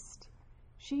Christ.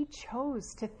 She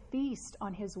chose to feast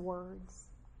on His words.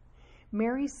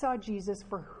 Mary saw Jesus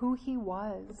for who He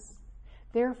was.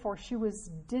 Therefore,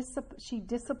 she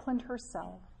disciplined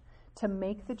herself to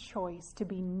make the choice to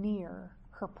be near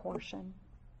her portion.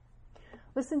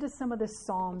 Listen to some of the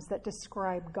Psalms that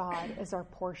describe God as our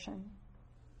portion.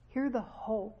 Hear the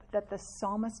hope that the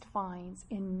psalmist finds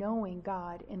in knowing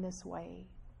God in this way.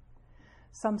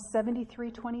 Psalm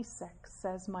 73:26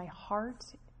 says, My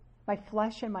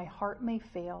flesh and my heart may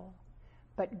fail,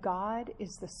 but God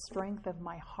is the strength of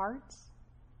my heart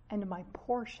and my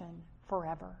portion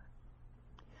forever.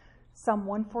 Psalm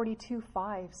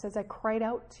 142:5 says, I cried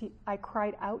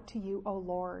out to you, O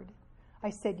Lord. I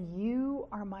said, you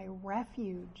are my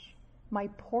refuge, my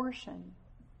portion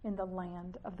in the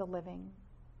land of the living.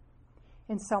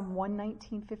 In Psalm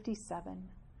 119:57,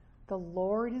 the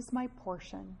Lord is my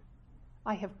portion.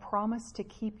 I have promised to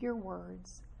keep your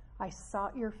words. I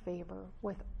sought your favor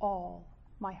with all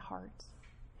my heart.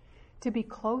 To be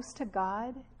close to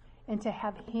God and to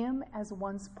have Him as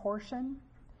one's portion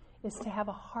is to have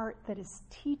a heart that is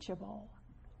teachable,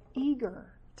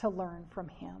 eager to learn from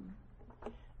Him.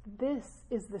 This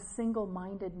is the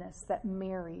single-mindedness that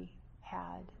Mary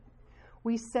had.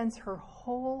 We sense her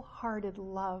wholehearted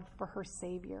love for her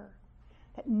Savior,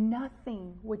 that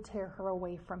nothing would tear her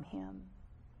away from Him.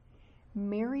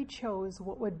 Mary chose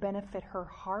what would benefit her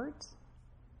heart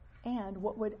and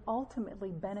what would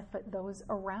ultimately benefit those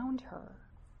around her.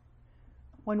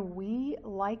 When we,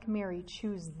 like Mary,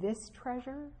 choose this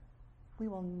treasure, we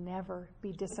will never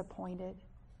be disappointed.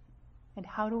 And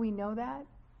how do we know that?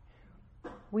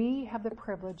 We have the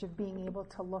privilege of being able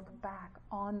to look back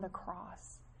on the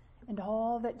cross and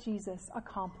all that Jesus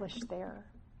accomplished there.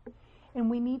 And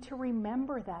we need to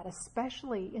remember that,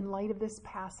 especially in light of this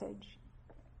passage.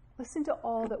 Listen to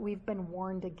all that we've been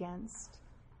warned against.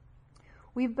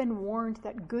 We've been warned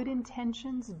that good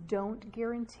intentions don't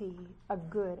guarantee a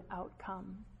good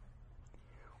outcome.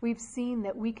 We've seen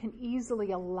that we can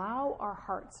easily allow our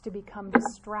hearts to become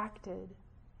distracted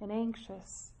and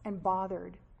anxious and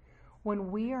bothered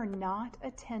when we are not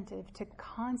attentive to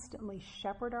constantly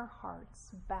shepherd our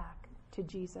hearts back to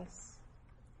Jesus.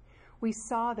 We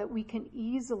saw that we can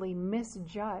easily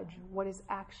misjudge what is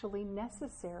actually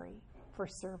necessary for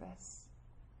service,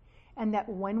 and that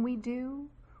when we do,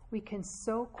 we can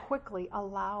so quickly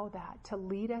allow that to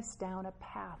lead us down a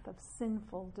path of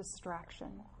sinful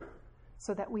distraction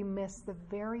so that we miss the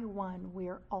very one we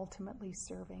are ultimately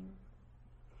serving.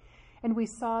 And we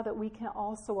saw that we can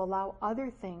also allow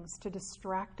other things to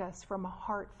distract us from a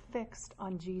heart fixed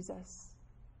on Jesus.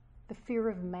 The fear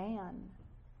of man,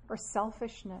 or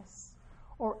selfishness,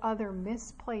 or other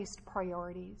misplaced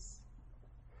priorities.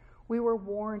 We were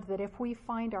warned that if we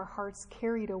find our hearts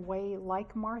carried away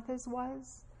like Martha's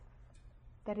was,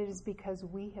 that it is because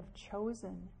we have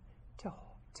chosen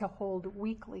to hold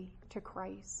weakly to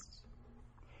Christ.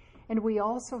 And we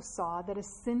also saw that a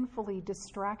sinfully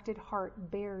distracted heart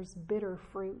bears bitter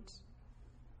fruit,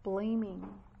 blaming,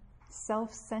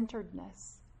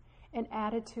 self-centeredness, an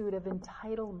attitude of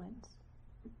entitlement,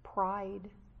 pride,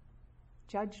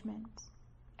 judgment,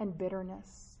 and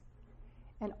bitterness,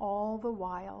 and all the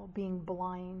while being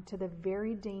blind to the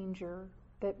very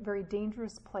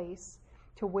dangerous place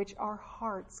to which our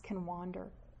hearts can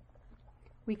wander.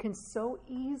 We can so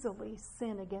easily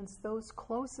sin against those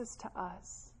closest to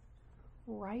us,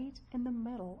 right in the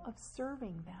middle of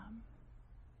serving them.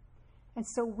 And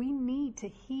so we need to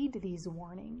heed these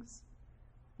warnings.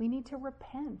 We need to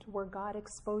repent where God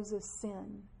exposes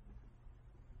sin.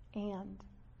 And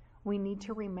we need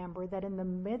to remember that in the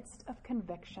midst of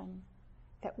conviction,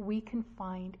 that we can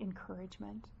find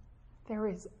encouragement. There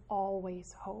is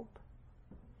always hope.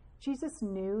 Jesus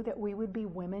knew that we would be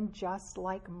women just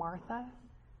like Martha,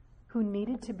 who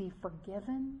needed to be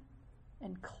forgiven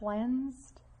and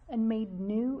cleansed and made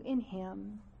new in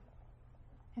Him.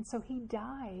 And so he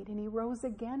died and he rose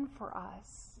again for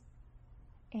us.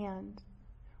 And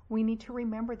we need to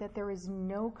remember that there is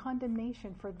no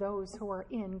condemnation for those who are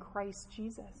in Christ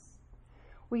Jesus.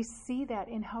 We see that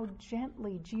in how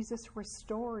gently Jesus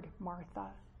restored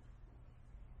Martha.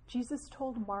 Jesus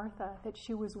told Martha that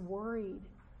she was worried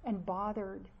and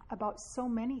bothered about so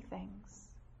many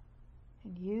things.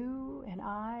 And you and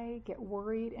I get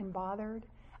worried and bothered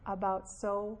about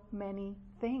so many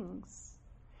things.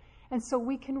 And so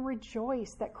we can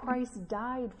rejoice that Christ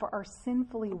died for our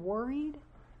sinfully worried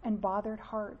and bothered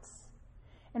hearts.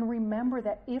 And remember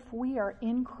that if we are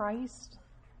in Christ,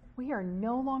 we are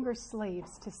no longer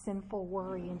slaves to sinful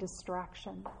worry and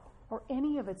distraction or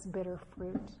any of its bitter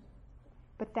fruit,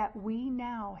 but that we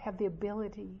now have the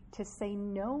ability to say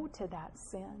no to that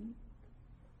sin.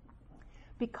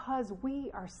 Because we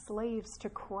are slaves to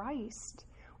Christ,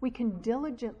 we can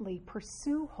diligently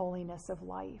pursue holiness of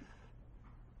life.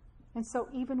 And so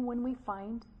even when we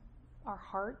find our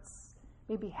hearts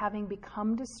maybe having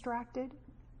become distracted,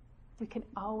 we can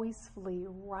always flee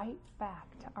right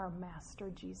back to our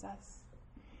Master Jesus.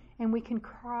 And we can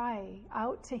cry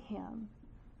out to him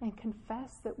and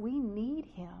confess that we need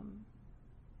him.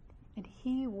 And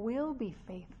he will be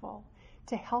faithful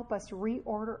to help us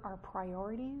reorder our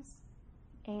priorities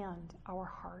and our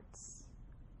hearts.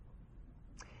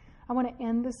 I want to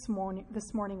end this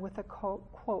morning with a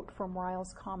quote from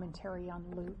Ryle's commentary on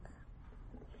Luke.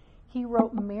 He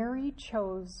wrote, "Mary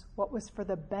chose what was for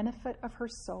the benefit of her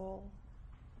soul.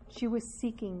 She was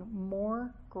seeking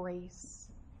more grace.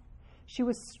 She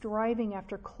was striving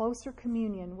after closer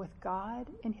communion with God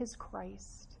and his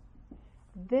Christ.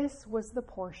 This was the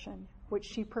portion which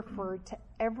she preferred to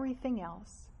everything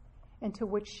else, and to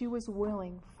which she was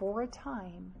willing for a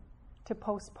time to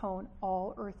postpone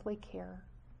all earthly care.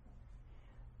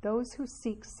 Those who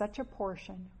seek such a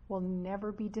portion will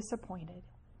never be disappointed.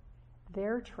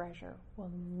 Their treasure will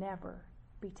never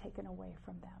be taken away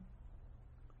from them."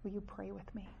 Will you pray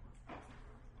with me?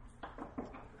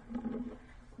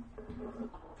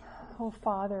 Oh,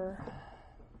 Father,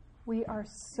 we are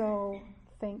so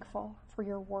thankful for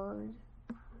your word.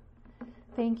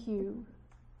 Thank you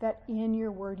that in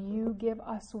your word you give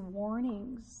us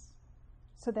warnings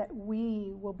so that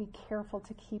we will be careful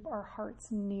to keep our hearts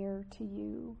near to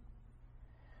you.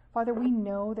 Father, we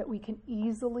know that we can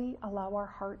easily allow our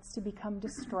hearts to become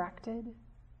distracted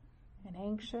and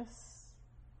anxious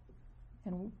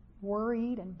and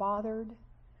worried and bothered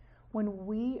when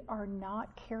we are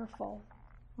not careful,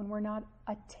 when we're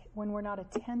not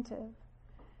attentive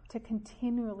to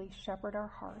continually shepherd our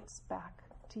hearts back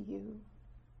to you.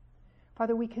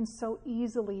 Father, we can so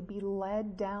easily be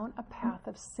led down a path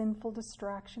of sinful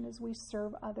distraction as we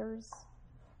serve others,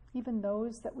 even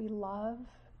those that we love.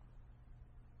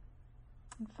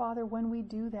 And Father, when we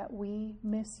do that, we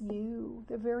miss you,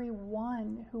 the very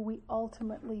one who we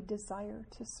ultimately desire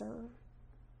to serve.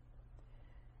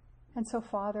 And so,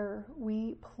 Father,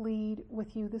 we plead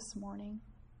with you this morning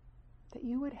that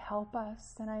you would help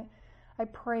us. And I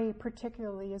pray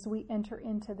particularly as we enter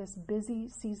into this busy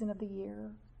season of the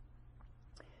year,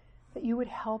 that you would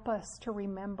help us to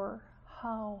remember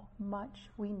how much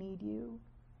we need you,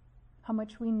 how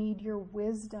much we need your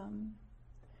wisdom.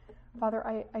 Father,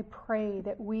 I pray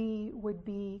that we would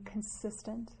be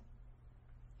consistent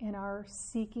in our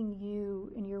seeking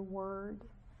you in your word,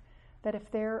 that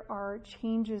if there are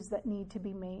changes that need to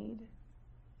be made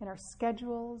in our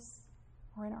schedules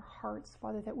or in our hearts,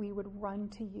 Father, that we would run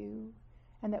to you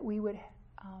and that we would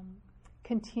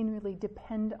continually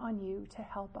depend on you to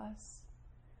help us.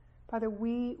 Father,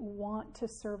 we want to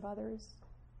serve others,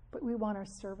 but we want our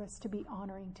service to be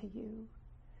honoring to you.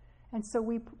 And so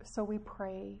we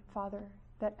pray, Father,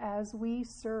 that as we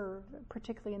serve,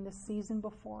 particularly in the season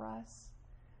before us,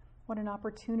 what an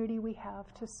opportunity we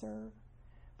have to serve.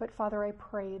 But Father, I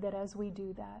pray that as we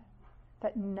do that,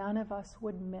 that none of us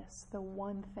would miss the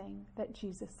one thing that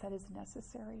Jesus said is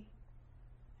necessary,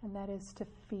 and that is to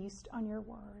feast on your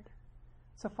word.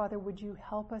 So Father, would you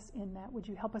help us in that? Would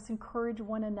you help us encourage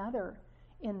one another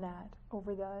in that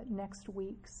over the next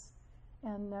weeks?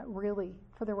 And really,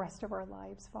 for the rest of our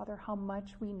lives, Father, how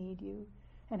much we need you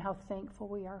and how thankful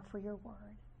we are for your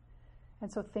word.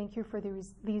 And so thank you for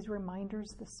these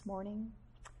reminders this morning.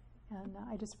 And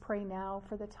I just pray now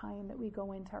for the time that we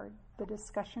go into the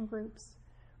discussion groups,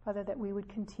 Father, that we would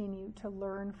continue to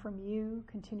learn from you,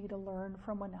 continue to learn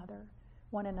from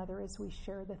one another as we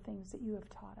share the things that you have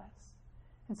taught us.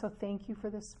 And so thank you for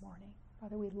this morning.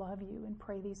 Father, we love you and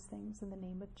pray these things in the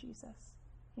name of Jesus.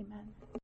 Amen.